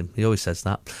 bless him. He always says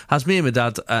that. Has me and my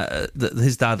dad,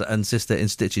 his dad and sister in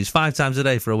stitches 5 times a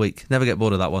day for a week. Never get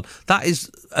bored of that one. That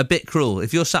is a bit cruel.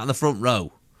 If you're sat in the front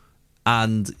row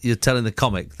and you're telling the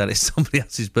comic that it's somebody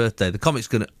else's birthday, the comic's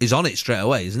is on it straight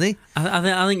away, isn't he?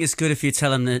 I think it's good if you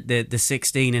tell them that they're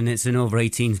 16 and it's an over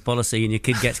 18s policy and your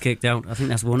kid gets kicked out. I think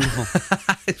that's wonderful.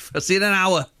 I'll see you in an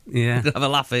hour. Yeah. We're going to have a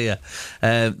laugh here.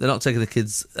 They're not taking the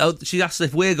kids. Oh, she asked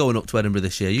if we're going up to Edinburgh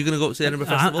this year. Are you going to go up to the Edinburgh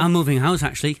Festival? I'm moving house,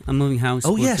 actually. I'm moving house.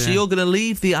 Oh, yeah, so you're going to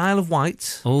leave the Isle of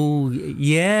Wight. Oh,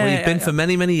 yeah. Where you've been for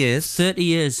many, many years. 30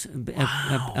 years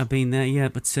I've been there, yeah.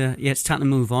 But, it's time to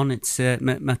move on. It's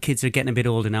my kids are getting a bit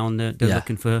older now and they're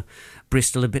looking for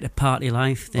Bristol, a bit of party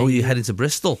life. You're heading to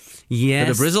Bristol? Yes.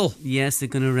 Bit of Brizzle? Yes, they're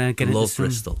going to get into some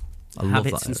Bristol. I love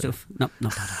habits that and area. stuff. Not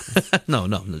bad habits.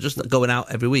 No, just going out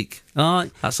every week. Oh,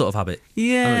 That sort of habit.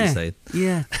 yeah. I know what you're saying.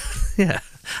 Yeah. Yeah.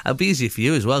 It'll be easier for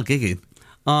you as well, gigging.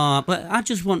 But I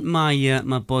just want my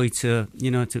my boy to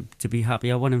to be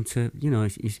happy. I want him to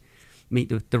he's meet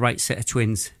the right set of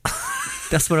twins.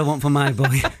 That's what I want for my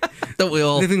boy. Don't we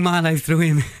all? Living my life through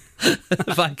him.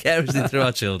 Vicariously through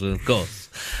our children, of course.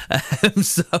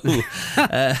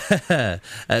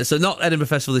 So not Edinburgh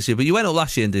Festival this year, but you went up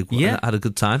last year and had a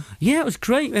good time. Yeah, it was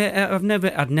great. I'd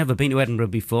never been to Edinburgh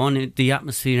before, and the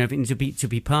atmosphere and everything to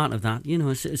be part of that,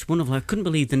 it's wonderful. I couldn't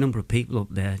believe the number of people up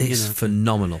there. It's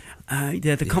phenomenal.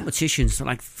 The competitions are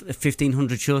like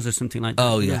 1,500 shows or something like that.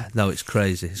 Oh yeah, no, it's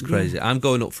crazy. It's crazy. I'm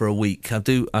going up for a week. I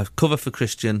cover for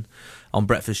Christian on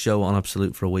Breakfast Show on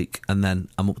Absolute for a week, and then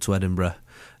I'm up to Edinburgh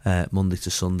Monday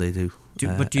to Sunday.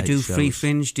 But do you do free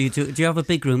fringe? Do you have a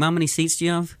big room? How many seats do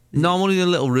you have? No, I'm only in a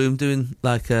little room doing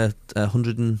like a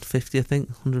 150, I think,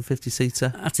 150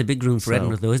 seater. That's a big room for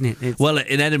Edinburgh, though, isn't it? Well,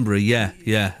 in Edinburgh, yeah.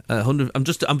 100.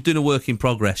 I'm doing a work in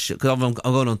progress because I'm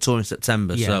going on tour in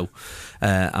September, so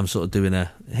I'm sort of doing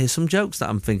here's some jokes that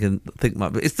I'm think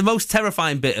might be. It's the most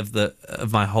terrifying bit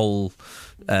of my whole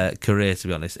career, to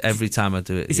be honest. Every time I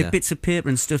do it, is it bits of paper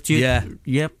and stuff? Yeah,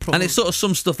 probably. And it's sort of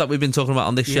some stuff that we've been talking about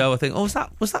on this show. I think, was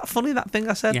that funny, that thing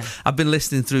I said? Yeah. I've been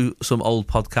listening through some old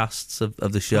podcasts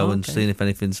of the show and seeing if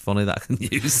anything's funny that I can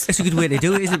use. It's a good way to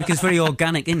do it, isn't it? Because it's very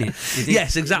organic, isn't it?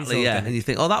 Yes, exactly. Yeah, and you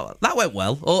think, that went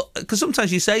well, or because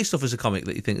sometimes you say stuff as a comic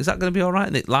that you think, is that going to be all right,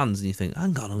 and it lands, and you think,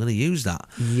 hang on, I'm going to use that.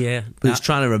 Yeah, but it's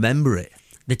trying to remember it.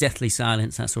 The deathly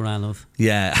silence, that's what I love.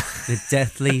 Yeah. The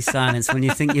deathly silence, when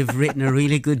you think you've written a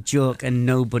really good joke and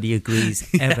nobody agrees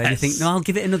ever. Yes. And you think, no, I'll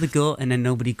give it another go, and then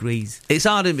nobody agrees. It's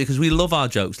hard, isn't it? Because we love our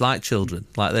jokes like children.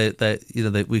 Like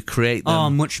we create them. Oh,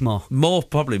 much more.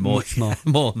 Probably more. Much more.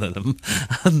 More than them.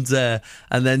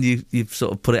 And then you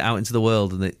sort of put it out into the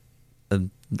world and it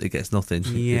gets nothing.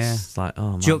 Yeah. It's like,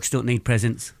 oh, man. Jokes don't need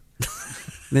presents.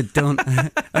 They don't.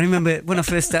 I remember when I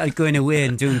first started going away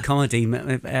and doing comedy,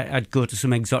 I'd go to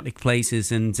some exotic places,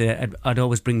 and I'd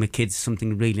always bring my kids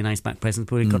something really nice back presents.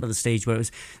 But it got to the stage where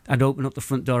I'd open up the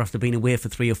front door after being away for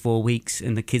 3 or 4 weeks,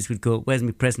 and the kids would go, "Where's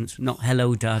my presents?" Not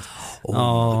 "Hello, Dad."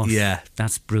 Oh, yeah,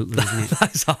 that's brutal, isn't it?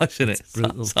 That's harsh, isn't it? It's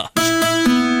brutal.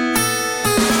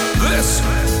 This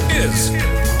is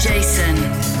Jason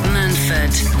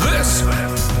Manford. This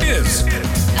is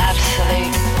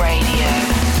Absolute Radio.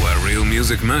 where real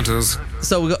music matters.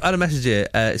 So we had a message here.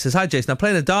 It says, "Hi Jason, I'm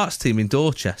playing a darts team in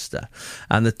Dorchester,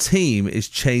 and the team is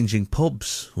changing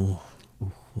pubs." Ooh.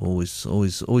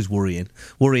 Always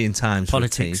worrying times.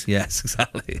 Politics. For a team. Yes,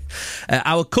 exactly.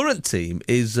 Our current team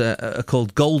is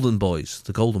called Golden Boys.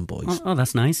 The Golden Boys. Oh,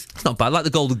 that's nice. It's not bad, like the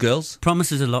Golden Girls.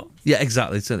 Promises a lot. Yeah,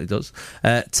 exactly. It certainly does.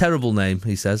 Terrible name,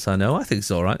 he says. I know. I think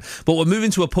it's all right. But we're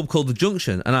moving to a pub called the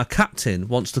Junction, and our captain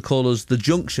wants to call us the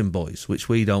Junction Boys, which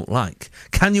we don't like.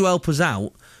 Can you help us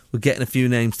out with getting a few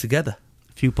names together?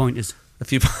 A few pointers. A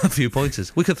few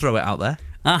pointers. We could throw it out there.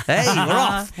 Hey, we're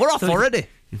off. We're off already.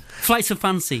 Flights of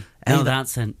Fancy. Hey, No,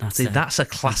 that's a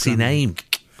classy name.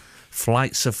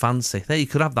 Flights of Fancy. There, you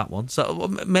could have that one. So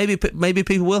maybe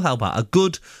people will help out. A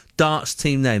good darts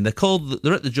team name. They're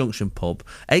at the Junction pub.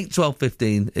 8 12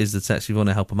 15 is the text if you want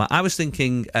to help them out. I was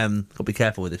thinking, got to be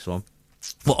careful with this one.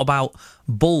 What about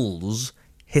Bulls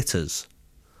Hitters?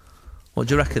 What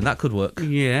do you reckon? That could work.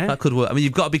 Yeah. That could work. I mean,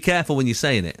 you've got to be careful when you're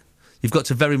saying it. You've got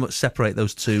to very much separate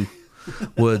those two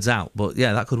words out. But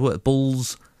yeah, that could work.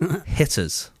 Bulls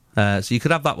Hitters. So you could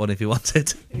have that one if you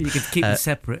wanted. You could keep them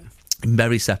separate.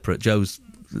 Very separate. Joe's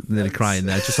nearly crying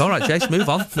there. Just all right, Jace, move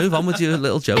on with your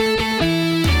little joke.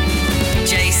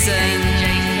 Jason.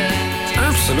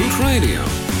 Absolute Radio,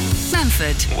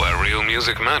 Manford. where real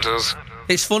music matters.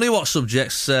 It's funny what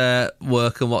subjects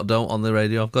work and what don't on the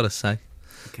radio, I've got to say.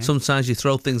 Okay. Sometimes you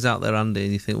throw things out there, Andy,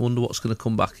 and you think, wonder what's going to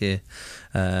come back here.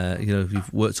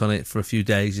 You've worked on it for a few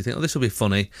days, you think, this will be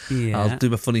funny. Yeah. I'll do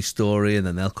my funny story, and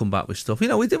then they'll come back with stuff.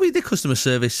 We did customer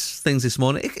service things this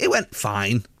morning. It went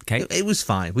fine. Okay. It was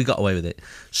fine. We got away with it.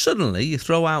 Suddenly, you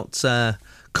throw out,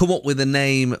 come up with a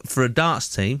name for a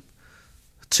darts team,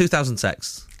 2,000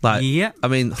 texts. Yeah. I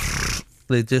mean,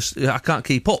 I can't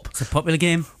keep up. It's a popular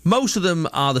game. Most of them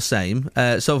are the same.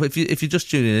 So if you're just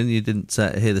tuning in, you didn't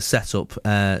hear the setup.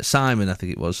 Simon, I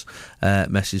think it was,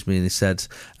 messaged me and he said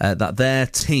that their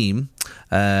team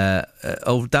down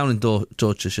in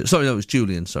Dorchester. Sorry, no, it was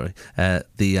Julian. Sorry,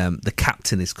 the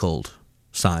captain is called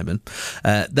Simon.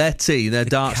 Their team, their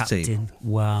darts captain. team.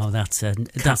 Wow, that's a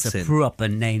proper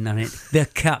name, isn't it? The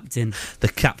captain. The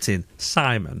captain,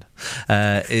 Simon,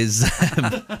 is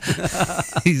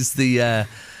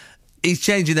he's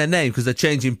changing their name because they're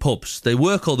changing pubs. They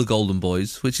were called the Golden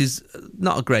Boys, which is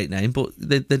not a great name, but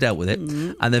they dealt with it,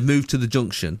 and they've moved to the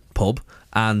Junction pub,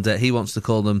 and he wants to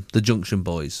call them the Junction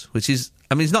Boys, which is.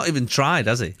 I mean, he's not even tried,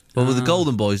 has he? Well, with the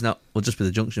Golden Boys, now we'll just be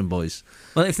the Junction Boys.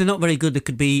 Well, if they're not very good, there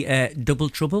could be Double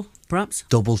Trouble, perhaps.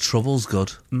 Double Trouble's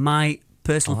good. My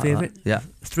personal favourite. Yeah.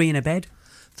 3 in a Bed.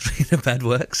 3 in a bed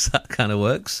works. That kind of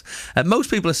works. Most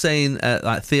people are saying,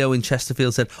 like Theo in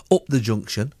Chesterfield said, up the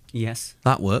junction. Yes.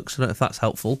 That works. I don't know if that's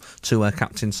helpful to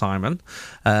Captain Simon.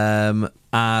 A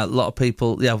lot of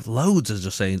people, loads are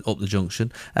just saying up the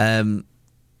junction.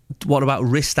 What about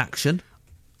wrist action?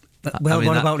 What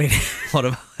about it?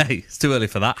 Hey, it's too early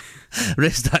for that.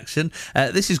 Wrist action.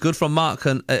 This is good from Mark,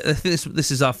 and I think this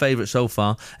is our favourite so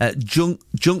far.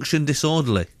 Junction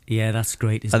disorderly. Yeah, that's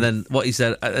great. And then what he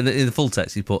said, and in the full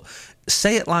text he put,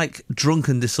 say it like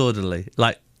drunken disorderly.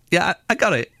 Like, yeah, I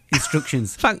got it.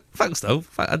 Instructions. Thanks, though.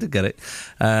 I did get it.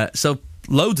 So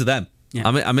loads of them. Yeah.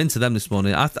 I'm into them this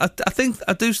morning. I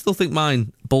do still think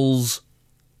mine Bulls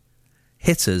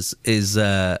hitters is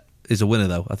a winner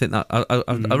though. I think that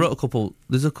I wrote a couple.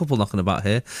 There's a couple knocking about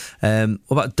here. What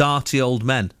about darty old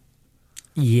men?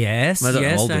 Yes, I don't know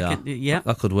yes, how old they are.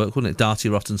 That could work, wouldn't it? Darty,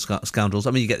 rotten scoundrels.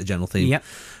 I mean, you get the general theme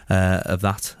of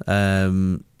that.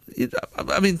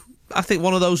 I mean, I think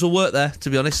one of those will work there, to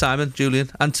be honest, Simon, Julian.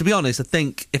 And to be honest, I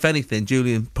think, if anything,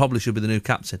 Julian probably should be the new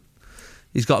captain.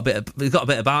 He's got a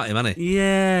bit about him, hasn't he?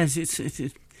 Yes,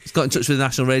 He's got in touch with the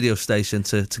national radio station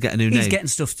to get a new name. He's getting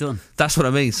stuff done. That's what I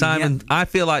mean. Simon, I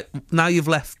feel like now you've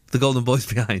left the Golden Boys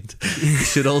behind, you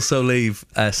should also leave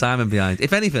Simon behind.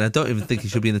 If anything, I don't even think he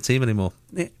should be in the team anymore.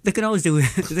 They could always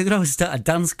start a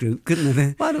dance group, couldn't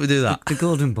they? Why don't we do that? The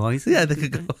Golden Boys. Yeah, they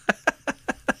could go.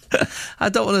 I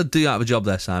don't want to do you out of a job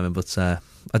there, Simon, but I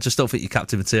just don't think you're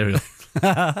captain material.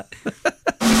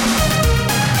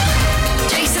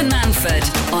 Jason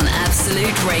Manford on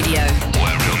Absolute Radio.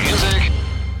 Where real music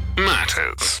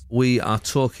matters. We are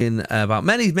talking about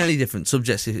many, many different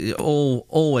subjects.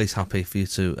 Always happy for you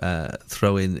to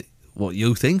throw in what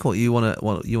you think, what you want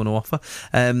to offer.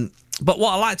 But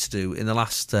what I like to do in the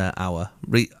last hour,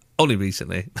 only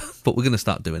recently, but we're going to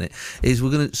start doing it, is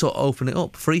we're going to sort of open it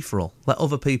up, free for all. Let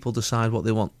other people decide what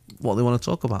they want to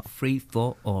talk about. Free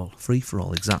for all. Free for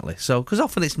all, exactly. So, because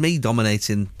often it's me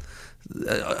dominating.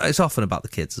 It's often about the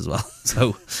kids as well.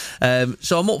 So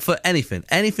I'm up for anything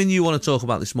you want to talk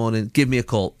about this morning. Give me a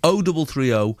call,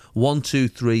 0330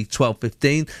 123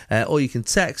 1215, or you can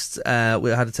text. We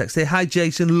had a text here. Hi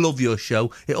Jason, love your show.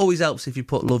 It always helps if you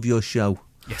put love your show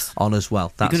on as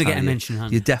well. That's you're going to get a mention,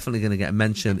 aren't you? You're definitely going to get a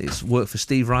mention. It's worked for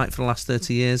Steve Wright for the last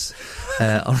 30 years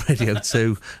on Radio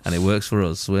 2, and it works for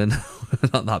us. We're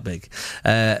not that big.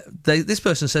 This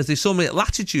person says they saw me at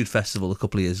Latitude Festival a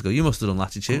couple of years ago. You must have done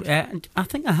Latitude. I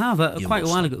think I have. Quite a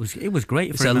while ago. It was great.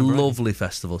 It's a lovely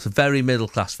festival. It's a very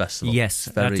middle-class festival. Yes,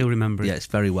 I do remember it. Yeah, it's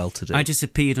very well to do. I just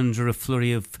appeared under a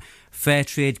flurry of fair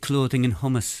trade clothing and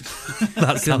hummus.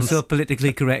 That sounds so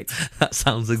politically correct. That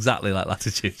sounds exactly like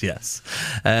Latitude, yes.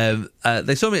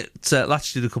 They saw me at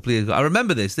Latitude a couple of years ago. I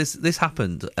remember this. This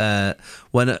happened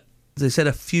when they said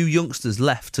a few youngsters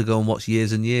left to go and watch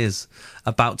Years and Years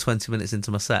about 20 minutes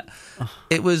into my set.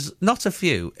 It was not a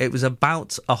few, it was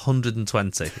about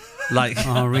 120. Like,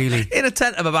 oh, really? In a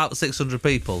tent of about 600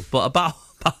 people, but about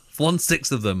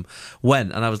 1/6 of them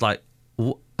went, and I was like,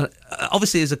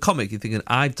 obviously as a comic you're thinking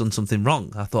I've done something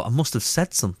wrong. I thought I must have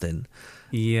said something.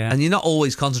 Yeah. And you're not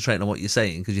always concentrating on what you're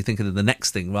saying because you're thinking of the next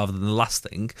thing rather than the last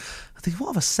thing. I think, what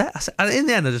have I said? And in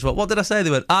the end I just went, what did I say? They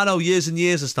went, no, Years and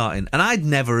Years are starting, and I'd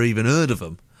never even heard of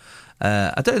them.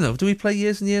 I don't know, do we play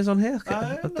Years and Years on here?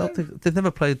 I don't think they've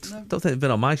never played. No. Don't think they've been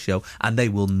on my show, and they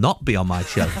will not be on my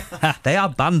show. They are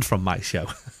banned from my show.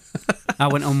 I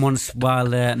went on once while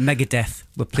Megadeth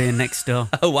were playing next door.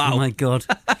 Oh, wow. Oh, my God.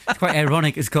 It's quite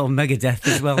ironic it's called Megadeth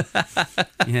as well.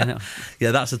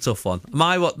 Yeah, that's a tough one.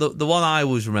 The one I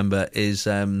always remember is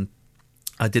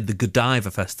I did the Godiva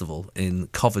Festival in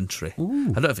Coventry. Ooh.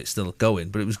 I don't know if it's still going,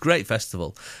 but it was a great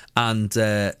festival. And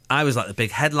I was like the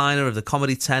big headliner of the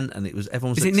comedy tent, and it was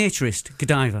everyone was. Is it naturist,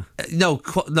 Godiva? No,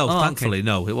 thankfully, okay.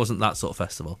 No, it wasn't that sort of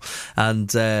festival. And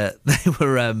they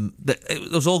were,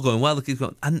 it was all going well. The kids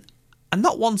going, and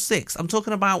not 1/6. I'm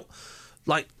talking about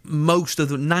like most of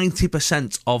the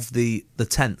 90% of the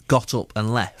tent got up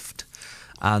and left.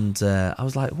 And I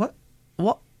was like, what?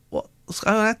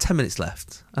 I had 10 minutes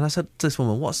left, and I said to this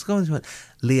woman, what's going on? She went,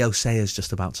 Leo Sayer's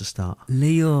just about to start.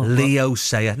 Leo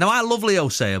Sayer. Now, I love Leo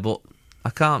Sayer, but I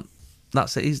can't.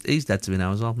 That's it. He's dead to me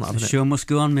now as well. The show must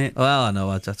go on, mate. Well, I know.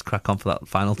 I'd have to crack on for that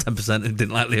final 10% who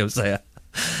didn't like Leo Sayer.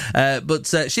 But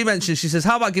she says,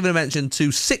 how about giving a mention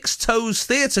to Six Toes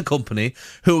Theatre Company,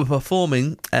 who are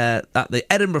performing at the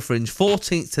Edinburgh Fringe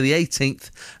 14th to the 18th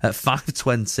at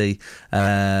 5:20.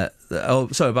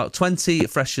 About 20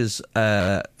 freshers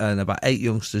and about 8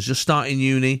 youngsters just starting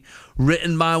uni,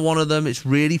 written by one of them. It's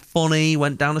really funny.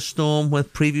 Went down a storm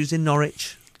with previews in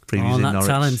Norwich.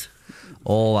 Talent.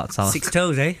 All that talent. 6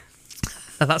 toes, eh?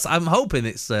 I'm hoping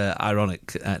it's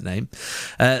ironic name.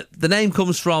 The name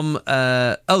comes from.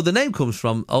 The name comes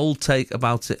from Old Take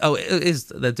About It. Oh, it is.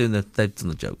 They've done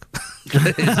the joke.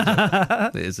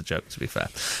 It is a joke, to be fair.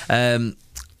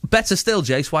 Better still,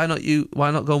 Jace. Why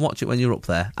not go and watch it when you're up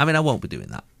there? I mean, I won't be doing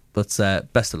that. But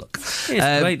best of luck. It's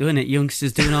great, isn't it?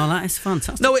 Youngsters doing all that. It's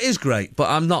fantastic. No, it is great, but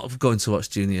I'm not going to watch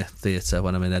junior theatre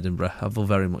when I'm in Edinburgh. I will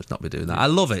very much not be doing that. I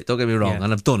love it, don't get me wrong,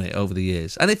 and I've done it over the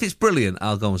years. And if it's brilliant,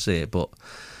 I'll go and see it, but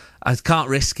I can't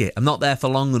risk it. I'm not there for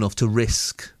long enough to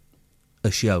risk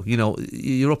a show. You know,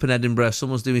 you're up in Edinburgh,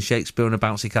 someone's doing Shakespeare in a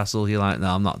bouncy castle, you're like,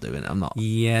 no, I'm not doing it. I'm not.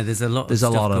 Yeah, there's a lot of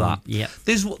that. Yeah.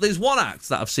 There's one act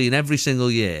that I've seen every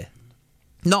single year.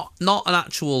 Not an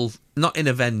actual, not in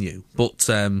a venue, but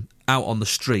out on the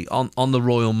street, on the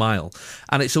Royal Mile.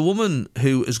 And it's a woman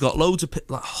who has got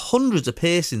hundreds of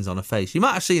piercings on her face. You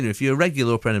might have seen her if you're a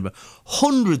regular up in Edinburgh.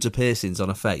 Hundreds of piercings on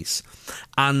her face.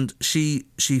 And she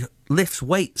lifts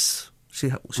weights. She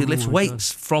lifts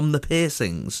weights from the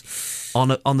piercings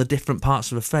on the different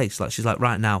parts of her face. Like she's like,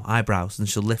 right now, eyebrows. And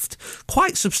she'll lift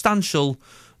quite substantial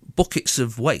buckets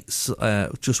of weights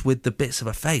just with the bits of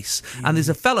her face. And there's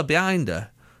a fella behind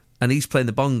her and he's playing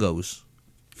the bongos.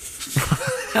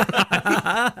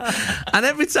 And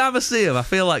every time I see him, I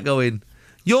feel like going,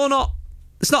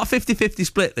 it's not a 50-50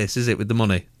 split, this, is it, with the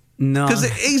money? No. Because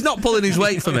he's not pulling his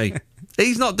weight for me.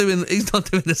 He's not doing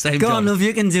the same job. Go on, love,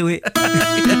 you can do it.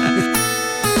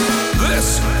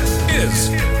 This is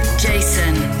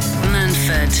Jason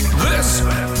Manford. This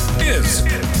is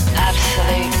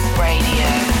Absolute Radio.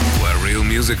 where real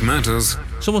music matters.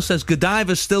 Someone says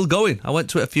Godiva's still going. I went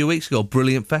to it a few weeks ago.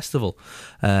 Brilliant festival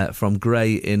from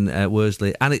Gray in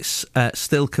Worsley, and it's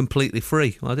still completely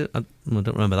free. I don't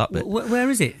remember that bit. Where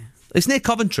is it? It's near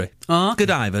Coventry. Oh, okay.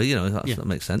 Godiva, you know, that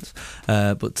makes sense.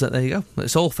 But there you go.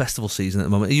 It's all festival season at the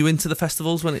moment. Are you into the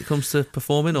festivals when it comes to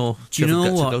performing, or do you know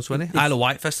get what? to go to any? Isle of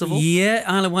Wight Festival? Yeah,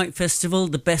 Isle of Wight Festival,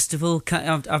 the Bestival.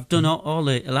 I've done all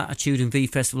the Latitude and V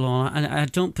Festival, all that, and I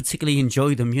don't particularly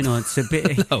enjoy them. You know, it's a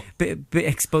bit bit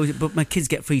exposed. But my kids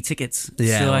get free tickets,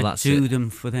 so I do them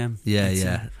for them.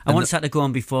 Yeah. I once had to go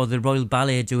on before the Royal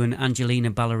Ballet doing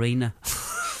Angelina Ballerina.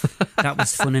 That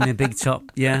was fun in a big top,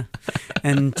 yeah.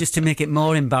 And just to make it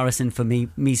more embarrassing for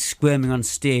me squirming on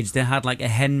stage, they had like a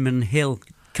Henman Hill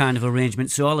kind of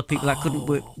arrangement, so all the people that couldn't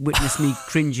witness me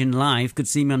cringing live could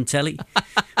see me on telly.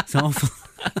 It's awful.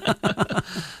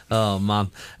 Oh man,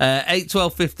 8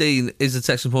 12 15 is the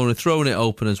text phone. We're throwing it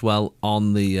open as well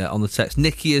on the text.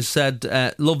 Nikki has said,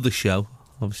 "Love the show."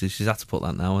 Obviously, she's had to put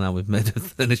that now. Now we've made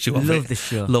an issue of it. Love the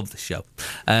show. Love the show.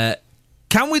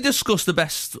 Can we discuss the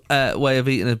best way of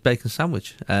eating a bacon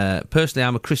sandwich? Personally,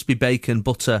 I'm a crispy bacon,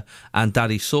 butter and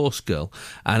daddy sauce girl,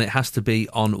 and it has to be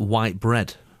on white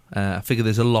bread. I figure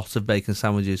there's a lot of bacon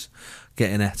sandwiches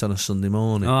getting ate on a Sunday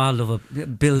morning. Oh, I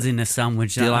love building a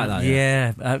sandwich. Do you like that?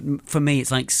 Yeah. For me,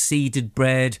 it's like seeded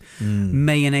bread,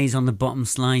 mayonnaise on the bottom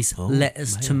slice,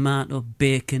 lettuce, tomato,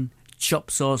 bacon,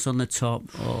 chopped sauce on the top.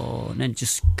 Oh, and then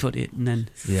just cut it and then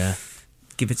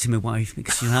give it to my wife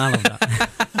because I love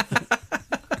that.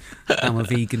 I'm a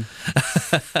vegan.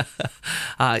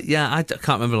 I can't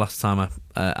remember the last time I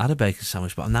had a bacon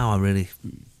sandwich, but now I really...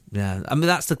 Yeah, I mean,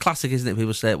 that's the classic, isn't it?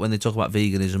 People say it when they talk about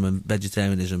veganism and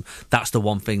vegetarianism. That's the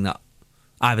one thing that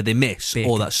either they miss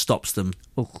or that stops them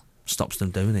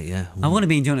doing it, yeah. I've only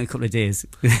been doing it a couple of days.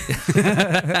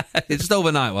 It's just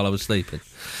overnight while I was sleeping.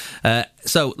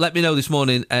 So let me know this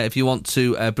morning if you want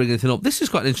to bring anything up. This is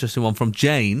quite an interesting one from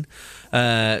Jane.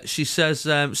 She says,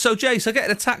 so Jace, I get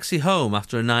in a taxi home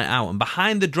after a night out, and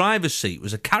behind the driver's seat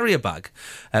was a carrier bag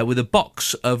with a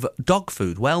box of dog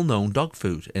food, well-known dog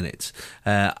food in it.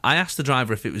 I asked the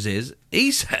driver if it was his.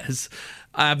 He says,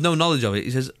 I have no knowledge of it.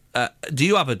 He says, do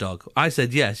you have a dog? I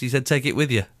said yes. He said, take it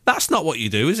with you. That's not what you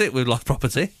do, is it, with lost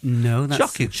property? No,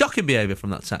 that's shocking behaviour from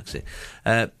that taxi.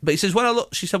 But he says, when I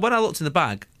looked in the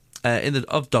bag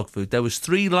of dog food, there was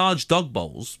 3 large dog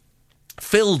bowls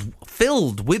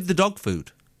filled with the dog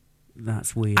food.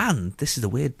 That's weird. And this is the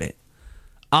weird bit: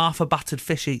 half a battered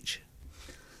fish each.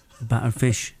 Battered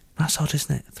fish. That's odd,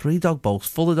 isn't it? 3 dog bowls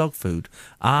full of dog food,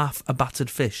 half a battered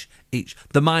fish each.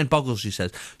 The mind boggles, she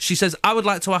says. She says, I would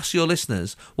like to ask your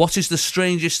listeners, what is the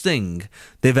strangest thing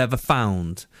they've ever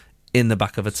found in the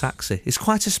back of a taxi? It's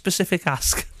quite a specific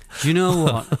ask. Do you know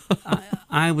what?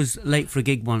 I was late for a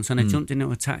gig once and I jumped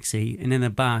into a taxi, and in the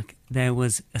back there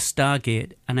was a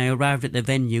Stargate, and I arrived at the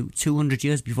venue 200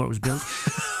 years before it was built.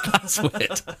 That's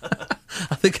weird.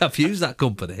 I think I've used that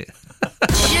company.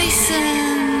 Jason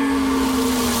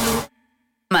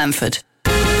Manford.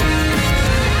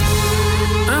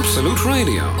 Absolute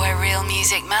Radio. Where real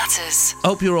music matters.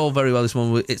 Hope you're all very well this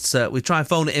morning. It's we try and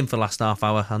phone it in for the last half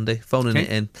hour, Andy. Phoning it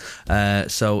in.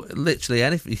 So literally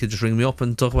anything. You could just ring me up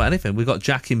and talk about anything. We've got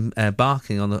Jack in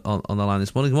Barking on the line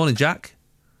this morning. Good morning, Jack.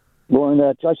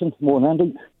 Morning, Jason. Morning,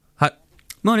 Andy. Hi.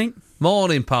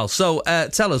 Morning, pal. So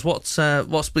tell us what's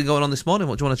been going on this morning.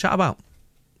 What do you want to chat about?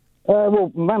 Well,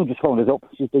 Mum just phoned us up.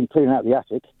 She's been cleaning out the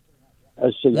attic,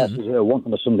 as she has her want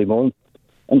on a Sunday morning.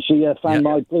 And she found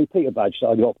my Blue Peter badge that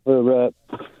I got for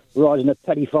riding a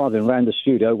penny farthing around the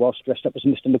studio whilst dressed up as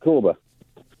Mr. McCorber.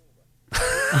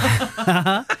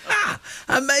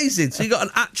 Amazing. So you got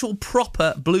an actual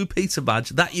proper Blue Peter badge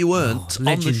that you earned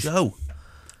on the show.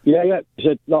 Yeah.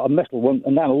 It's a metal one,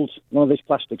 enamelled, none of this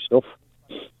plastic stuff.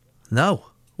 No.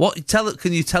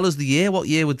 Can you tell us the year? What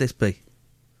year would this be?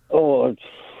 Oh,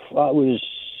 that was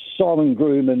Simon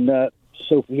Groom and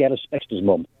Sophie Ellis-Bextor's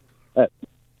mum.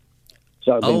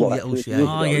 So Janet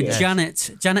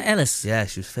Ellis. Yeah,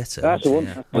 she was fitter. That's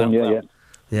the one.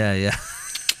 Yeah.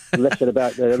 Less said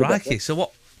about Crikey. So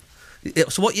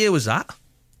what year was that?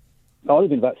 Oh,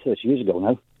 it's been about 30 years ago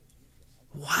now.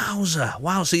 Wowza.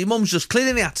 Wow. So your mum's just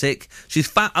cleaning the attic.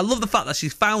 I love the fact that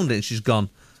she's found it and she's gone,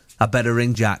 I better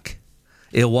ring Jack.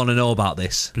 He'll want to know about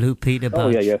this. Blue Peter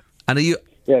badge. Oh, yeah. And are you?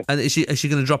 Yeah. And is she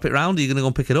going to drop it round? Are you going to go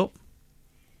and pick it up?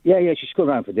 Yeah, she's coming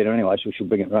round for dinner anyway, so she'll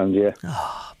bring it round, yeah.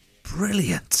 Oh,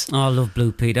 brilliant. Oh, I love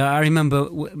Blue Peter. I remember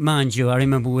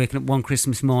waking up one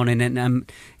Christmas morning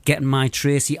and getting my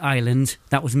Tracy Island.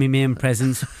 That was my main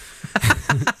present.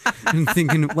 I'm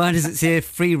thinking, why does it say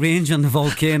free range on the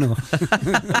volcano?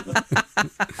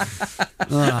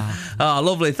 Oh,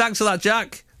 lovely. Thanks for that,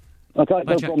 Jack. Okay,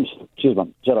 no problems. Cheers,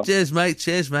 man.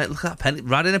 Cheers, mate. Look at that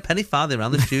riding a penny farthing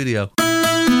around the studio.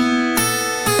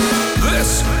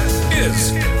 This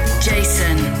is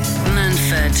Jason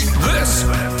Manford. This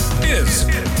is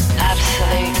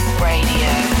Absolute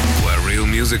Radio. where real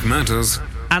music matters.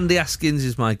 Andy Askins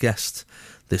is my guest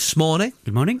this morning.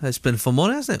 Good morning. It's been a fun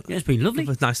morning, hasn't it? Yeah, it's been lovely. It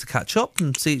was nice to catch up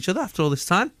and see each other after all this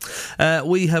time.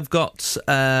 We have got,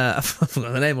 I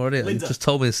forgot the name already. Linda. You just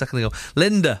told me a second ago.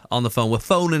 Linda on the phone. We're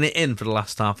phoning it in for the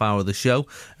last half hour of the show.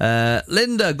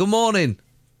 Linda, good morning.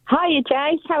 Hiya,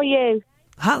 Jace. How are you?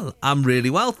 I'm really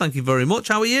well, thank you very much.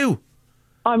 How are you?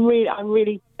 I'm really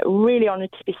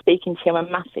honoured to be speaking to you. I'm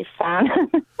a massive fan.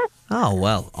 Oh,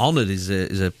 well, honoured is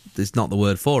not the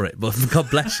word for it, but God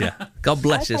bless you. God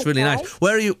bless you. It's really nice.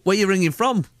 Where are you ringing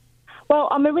from? Well,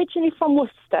 I'm originally from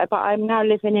Worcester, but I'm now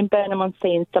living in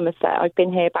Burnham-on-Sea in Somerset. I've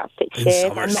been here about 6 years.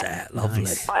 Somerset, lovely.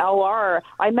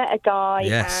 I met a guy,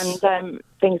 and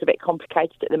things are a bit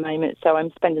complicated at the moment, so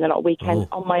I'm spending a lot of weekends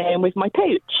on my own with my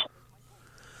pooch.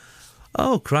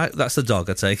 Oh, crap, that's the dog,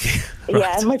 I take it. Right.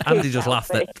 Yeah, my Andy just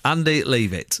laughed at Andy,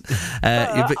 leave it.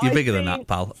 You're bigger than that,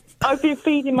 pal. I've been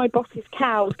feeding my boss's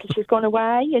cows because she's gone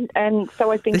away, and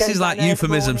so I've been This going is like down there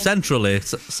euphemism central here.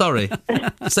 Sorry.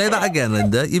 Say that again,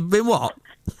 Linda. You've been what?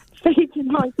 feeding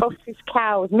my boss's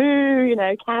cows. Moo,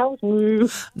 cows, moo.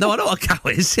 No, I know what a cow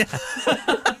is, yeah.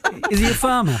 Is he a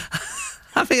farmer?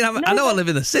 I mean, I know I live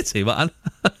in the city, but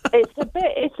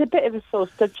it's a bit of a sore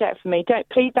subject for me.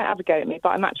 Please don't have a go at me, but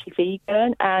I'm actually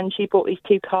vegan, and she bought these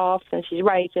 2 calves, and she's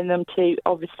raising them to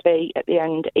obviously at the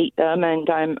end eat them, and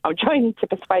I'm trying to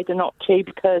persuade her not to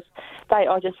because they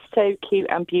are just so cute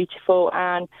and beautiful,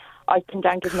 and I can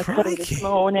down give them a cuddle this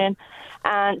morning,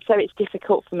 and so it's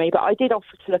difficult for me. But I did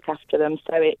offer to look after them,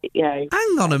 so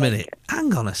Hang on a minute.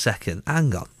 Hang on a second.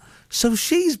 Hang on. So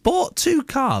she's bought 2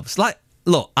 calves. Like,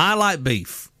 look, I like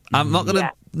beef. I'm not going to...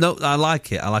 Yeah. No, I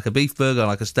like it. I like a beef burger. I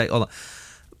like a steak. All that.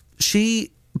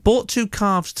 She bought 2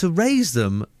 calves to raise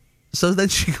them so then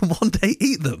she can one day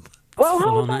eat them. Well,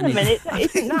 hold on a minute.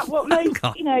 Isn't that what most... you've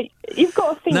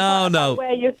got to think about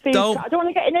where your food... I don't want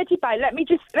to get in a debate. Let me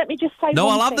just say No,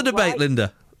 I'll have the debate, right?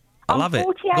 Linda. I'll have it.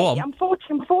 Go on. I'm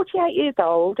 48 years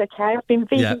old, okay? I've been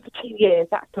vegan for 2 years,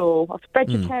 that's all. I was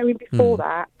vegetarian before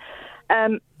that.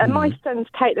 And my sons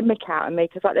take the mick out of me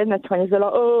because, in their 20s, they're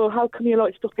like, "Oh, how come you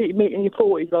stop eating meat in your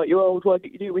 40s? Like, you're old. Why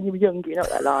didn't you do it when you were younger?" You know what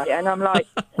they're like? And I'm like,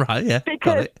 right, yeah,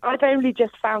 because I've only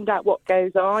just found out what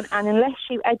goes on, and unless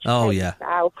you educate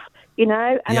yourself, and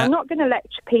I'm not going to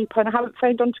lecture people, and I haven't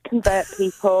phoned on to convert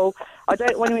people. I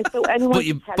don't want to insult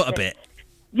anyone. But a bit.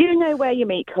 You know where your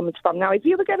meat comes from. Now, if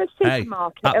you were going to a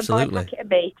supermarket and buy a packet of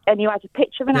meat, and you had a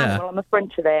picture of an animal on the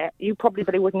front of it, you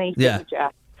probably wouldn't eat it, would you?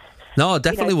 No, I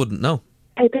definitely wouldn't, no.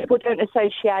 People don't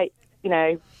associate,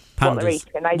 what they're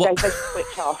eating. They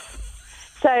switch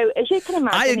off. So, as you can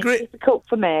imagine, it's difficult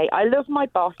for me. I love my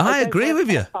boss. I agree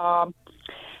with you. Farm.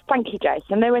 Thank you,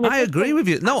 Jason. I agree with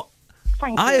you. No,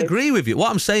 thank you. I agree with you.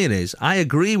 What I'm saying is, I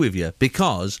agree with you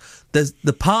because there's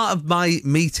the part of my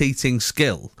meat-eating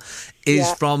skill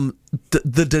is from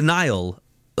the denial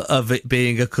of it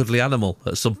being a cuddly animal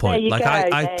at some point. There you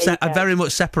go, I very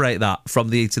much separate that from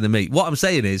the eating the meat. What I'm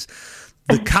saying is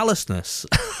the callousness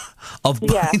of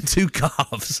buying two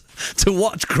calves to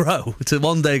watch grow, to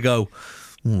one day go,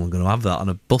 I'm going to have that on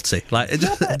a butty. Like it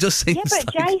just seems. Yeah,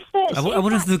 but like... Jason, I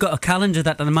wonder if they've got a calendar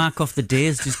that they mark off the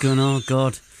days, just going, oh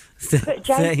God,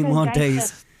 30 more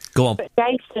days. Go on. But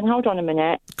Jason, hold on a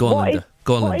minute. Go on, Linda.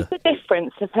 What is the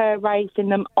difference of her raising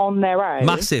them on their own?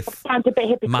 Massive. It sounds a bit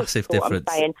hypocritical. Massive difference.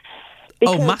 I'm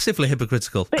saying. Massively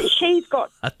hypocritical. But she's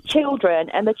got children,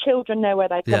 and the children know where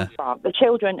they come from. The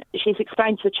children, she's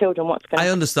explained to the children what's going on. I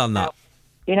understand that.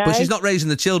 You know? But she's not raising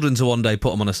the children to one day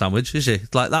put them on a sandwich, is she?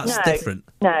 Like, that's different.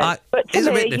 No, but to it's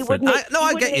a me, bit different.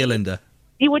 I get you, Linda.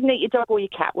 You wouldn't eat your dog or your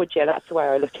cat, would you? That's the way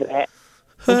I look at it.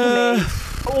 To me,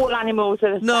 all animals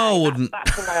are the same. No, I wouldn't.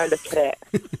 That's the way I look at it.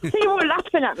 So you're all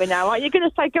laughing at me now, aren't you? You're going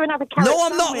to say, go and have a carrot No,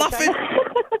 I'm not sandwich, laughing.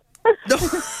 No.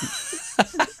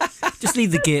 Just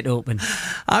leave the gate open.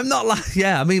 I'm not laughing.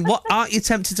 Yeah, I mean, what? Aren't you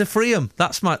tempted to free them?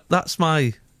 That's my.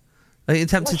 Are you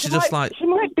tempted to just like? She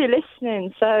might be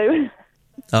listening, so.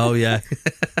 Oh yeah,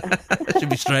 she'll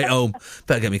be straight home.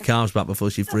 Better get my calves back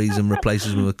before she frees them,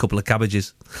 replaces them with a couple of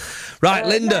cabbages. Right,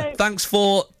 Linda. No. Thanks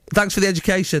for the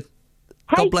education.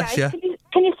 Hey, God bless Jay, you.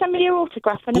 Can you send me your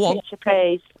autograph and a picture,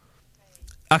 please?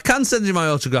 I can send you my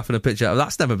autograph and a picture.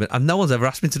 That's never been. And no one's ever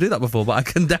asked me to do that before, but I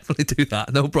can definitely do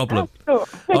that. No problem. Oh,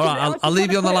 sure. All right, I'll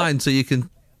leave you on the line so you can.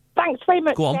 Thanks very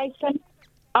much, Go on. Jason.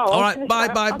 Oh, all right,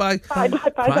 bye.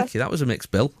 Crikey, that was a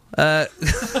mixed bill.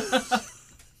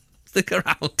 Stick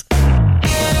around.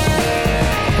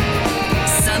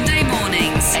 Sunday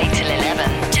mornings, 8 till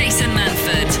 11. Jason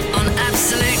Manford on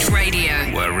Absolute Radio.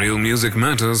 Where real music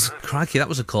matters. Crikey, that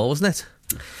was a call, wasn't it?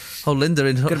 Oh, Linda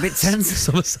in Got a bit tense.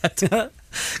 Somerset.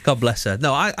 God bless her.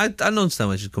 No, I understand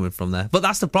where she's coming from there. But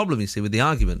that's the problem, you see, with the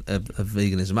argument of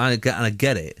veganism. I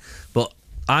get it. But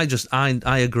I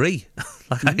agree.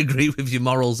 Like, I agree with your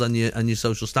morals and your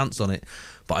social stance on it.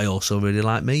 But I also really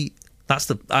like meat.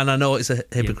 And I know it's a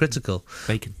hypocritical.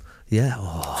 Bacon. Yeah.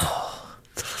 Oh.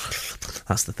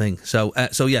 That's the thing. So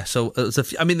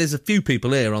there's a few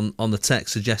people here on the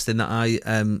text suggesting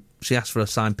that she asked for a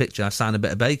signed picture. I sign a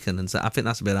bit of bacon, and I think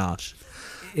that's a bit harsh.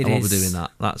 I won't be doing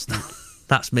that.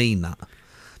 That's mean. That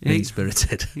mean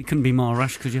spirited. You couldn't be more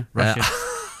rash, could you?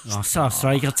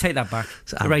 Sorry. You got to take that back.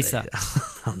 Erase that.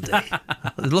 Andy.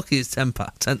 Lucky it's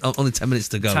only 10 minutes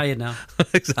to go. Tired now.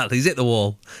 Exactly. He's hit the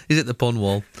wall. He's hit the pun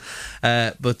wall.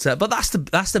 But that's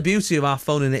the beauty of our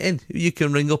phoning it in. You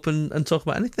can ring up and talk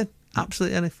about anything.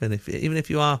 Absolutely anything. Even if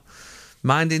you are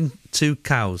minding 2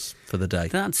 cows for the day.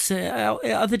 That's are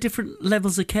there different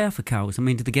levels of care for cows? I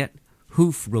mean, do they get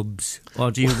hoof rubs,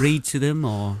 or do you read to them,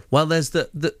 or? Well, there's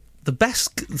the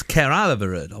best care I've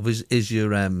ever heard of is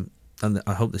your and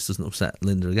I hope this doesn't upset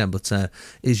Linda again, but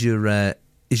is your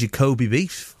Kobe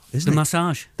beef, isn't it? The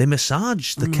massage. They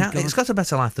massage the cat. God. It's got a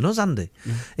better life than us, Andy.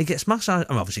 Yeah. It gets massaged.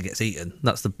 I mean, obviously, it gets eaten.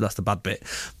 That's the bad bit.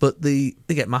 But they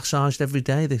get massaged every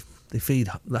day. They feed.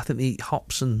 I think they eat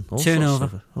hops and all Turn sorts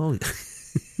over. of. Oh,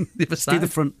 the other Do side. the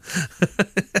front.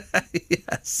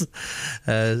 Yes.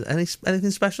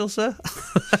 Anything special, sir?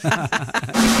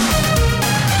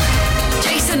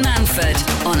 Jason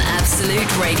Manford on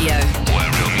Absolute Radio. Where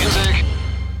real music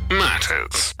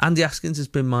matters. Andy Askins has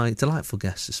been my delightful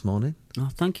guest this morning. Oh,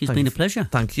 thank you. It's been a pleasure.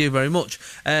 Thank you very much.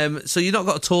 So you've not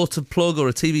got a tour to plug or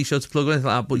a TV show to plug or anything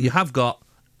like that, but you have got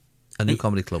a new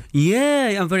comedy club.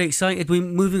 Yeah, I'm very excited. We're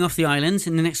moving off the islands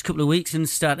in the next couple of weeks and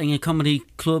starting a comedy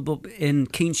club up in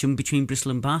Keynsham between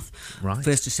Bristol and Bath. Right.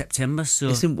 1st of September. So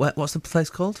What's the place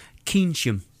called?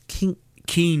 Keynsham.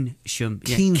 Keynsham.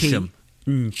 Yeah, Keynsham.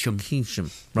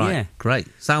 Keynsham. Right. Yeah. Great.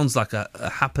 Sounds like a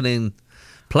happening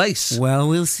place. Well,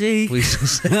 we'll see. We shall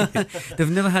see.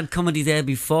 They've never had comedy there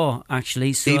before,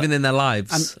 actually. So even in their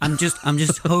lives. I'm just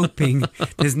hoping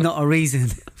there's not a reason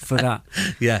for that.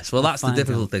 Yes. Well, that's the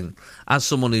difficult thing. As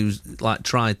someone who's like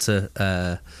tried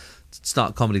to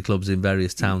start comedy clubs in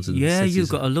various towns and cities. You've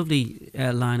got a lovely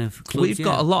line of clubs. We've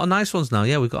got a lot of nice ones now.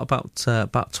 Yeah, we've got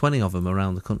about 20 of them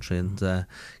around the country, and they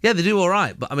do all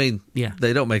right. But I mean,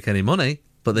 they don't make any money.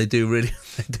 But they do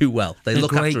well. They're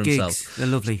look great after gigs. themselves. They're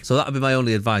lovely. So that would be my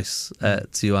only advice to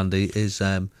you, Andy, is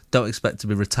don't expect to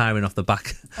be retiring off the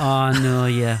back. Oh no,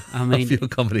 yeah. I mean, of your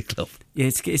comedy club. Yeah,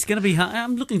 it's going to be.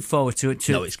 I'm looking forward to it.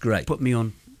 No, it's great. Put me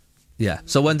on. Yeah.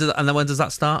 So when does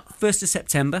that start? 1st of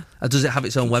September. Does it have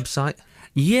its own website?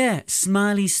 Yeah,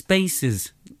 Smiley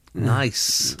Spaces.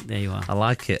 Nice. There you are. I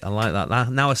like it. I like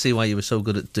that. Now I see why you were so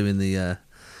good at doing the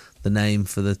the name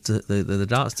for the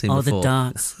darts team Oh, before. the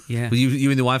darts, yeah. Were you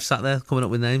and your wife sat there coming up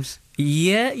with names?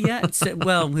 Yeah. It's,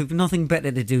 well, we've nothing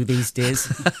better to do these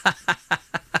days.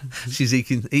 She's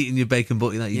eating your bacon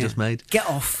butty that you just made. Get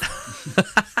off.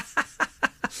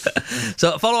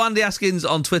 So follow Andy Askins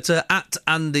on Twitter at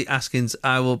Andy Askins.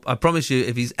 I promise you,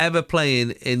 if he's ever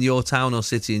playing in your town or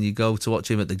city and you go to watch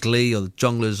him at the Glee or the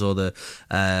Jongleurs or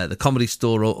the Comedy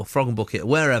Store or Frog and Bucket,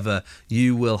 wherever,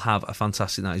 you will have a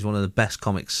fantastic night. He's one of the best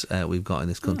comics we've got in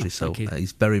this country. So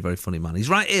he's very, very funny man. He's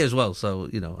right here as well. So,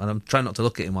 and I'm trying not to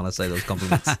look at him while I say those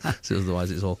compliments. So otherwise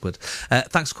it's awkward.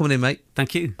 Thanks for coming in, mate.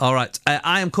 Thank you. All right.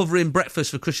 I am covering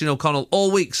breakfast for Christian O'Connell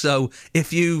all week. So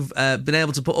if you've been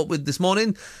able to put up with this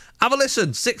morning, have a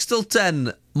listen, 6 till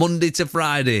 10, Monday to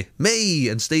Friday. Me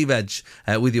and Steve Edge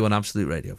with you on Absolute Radio.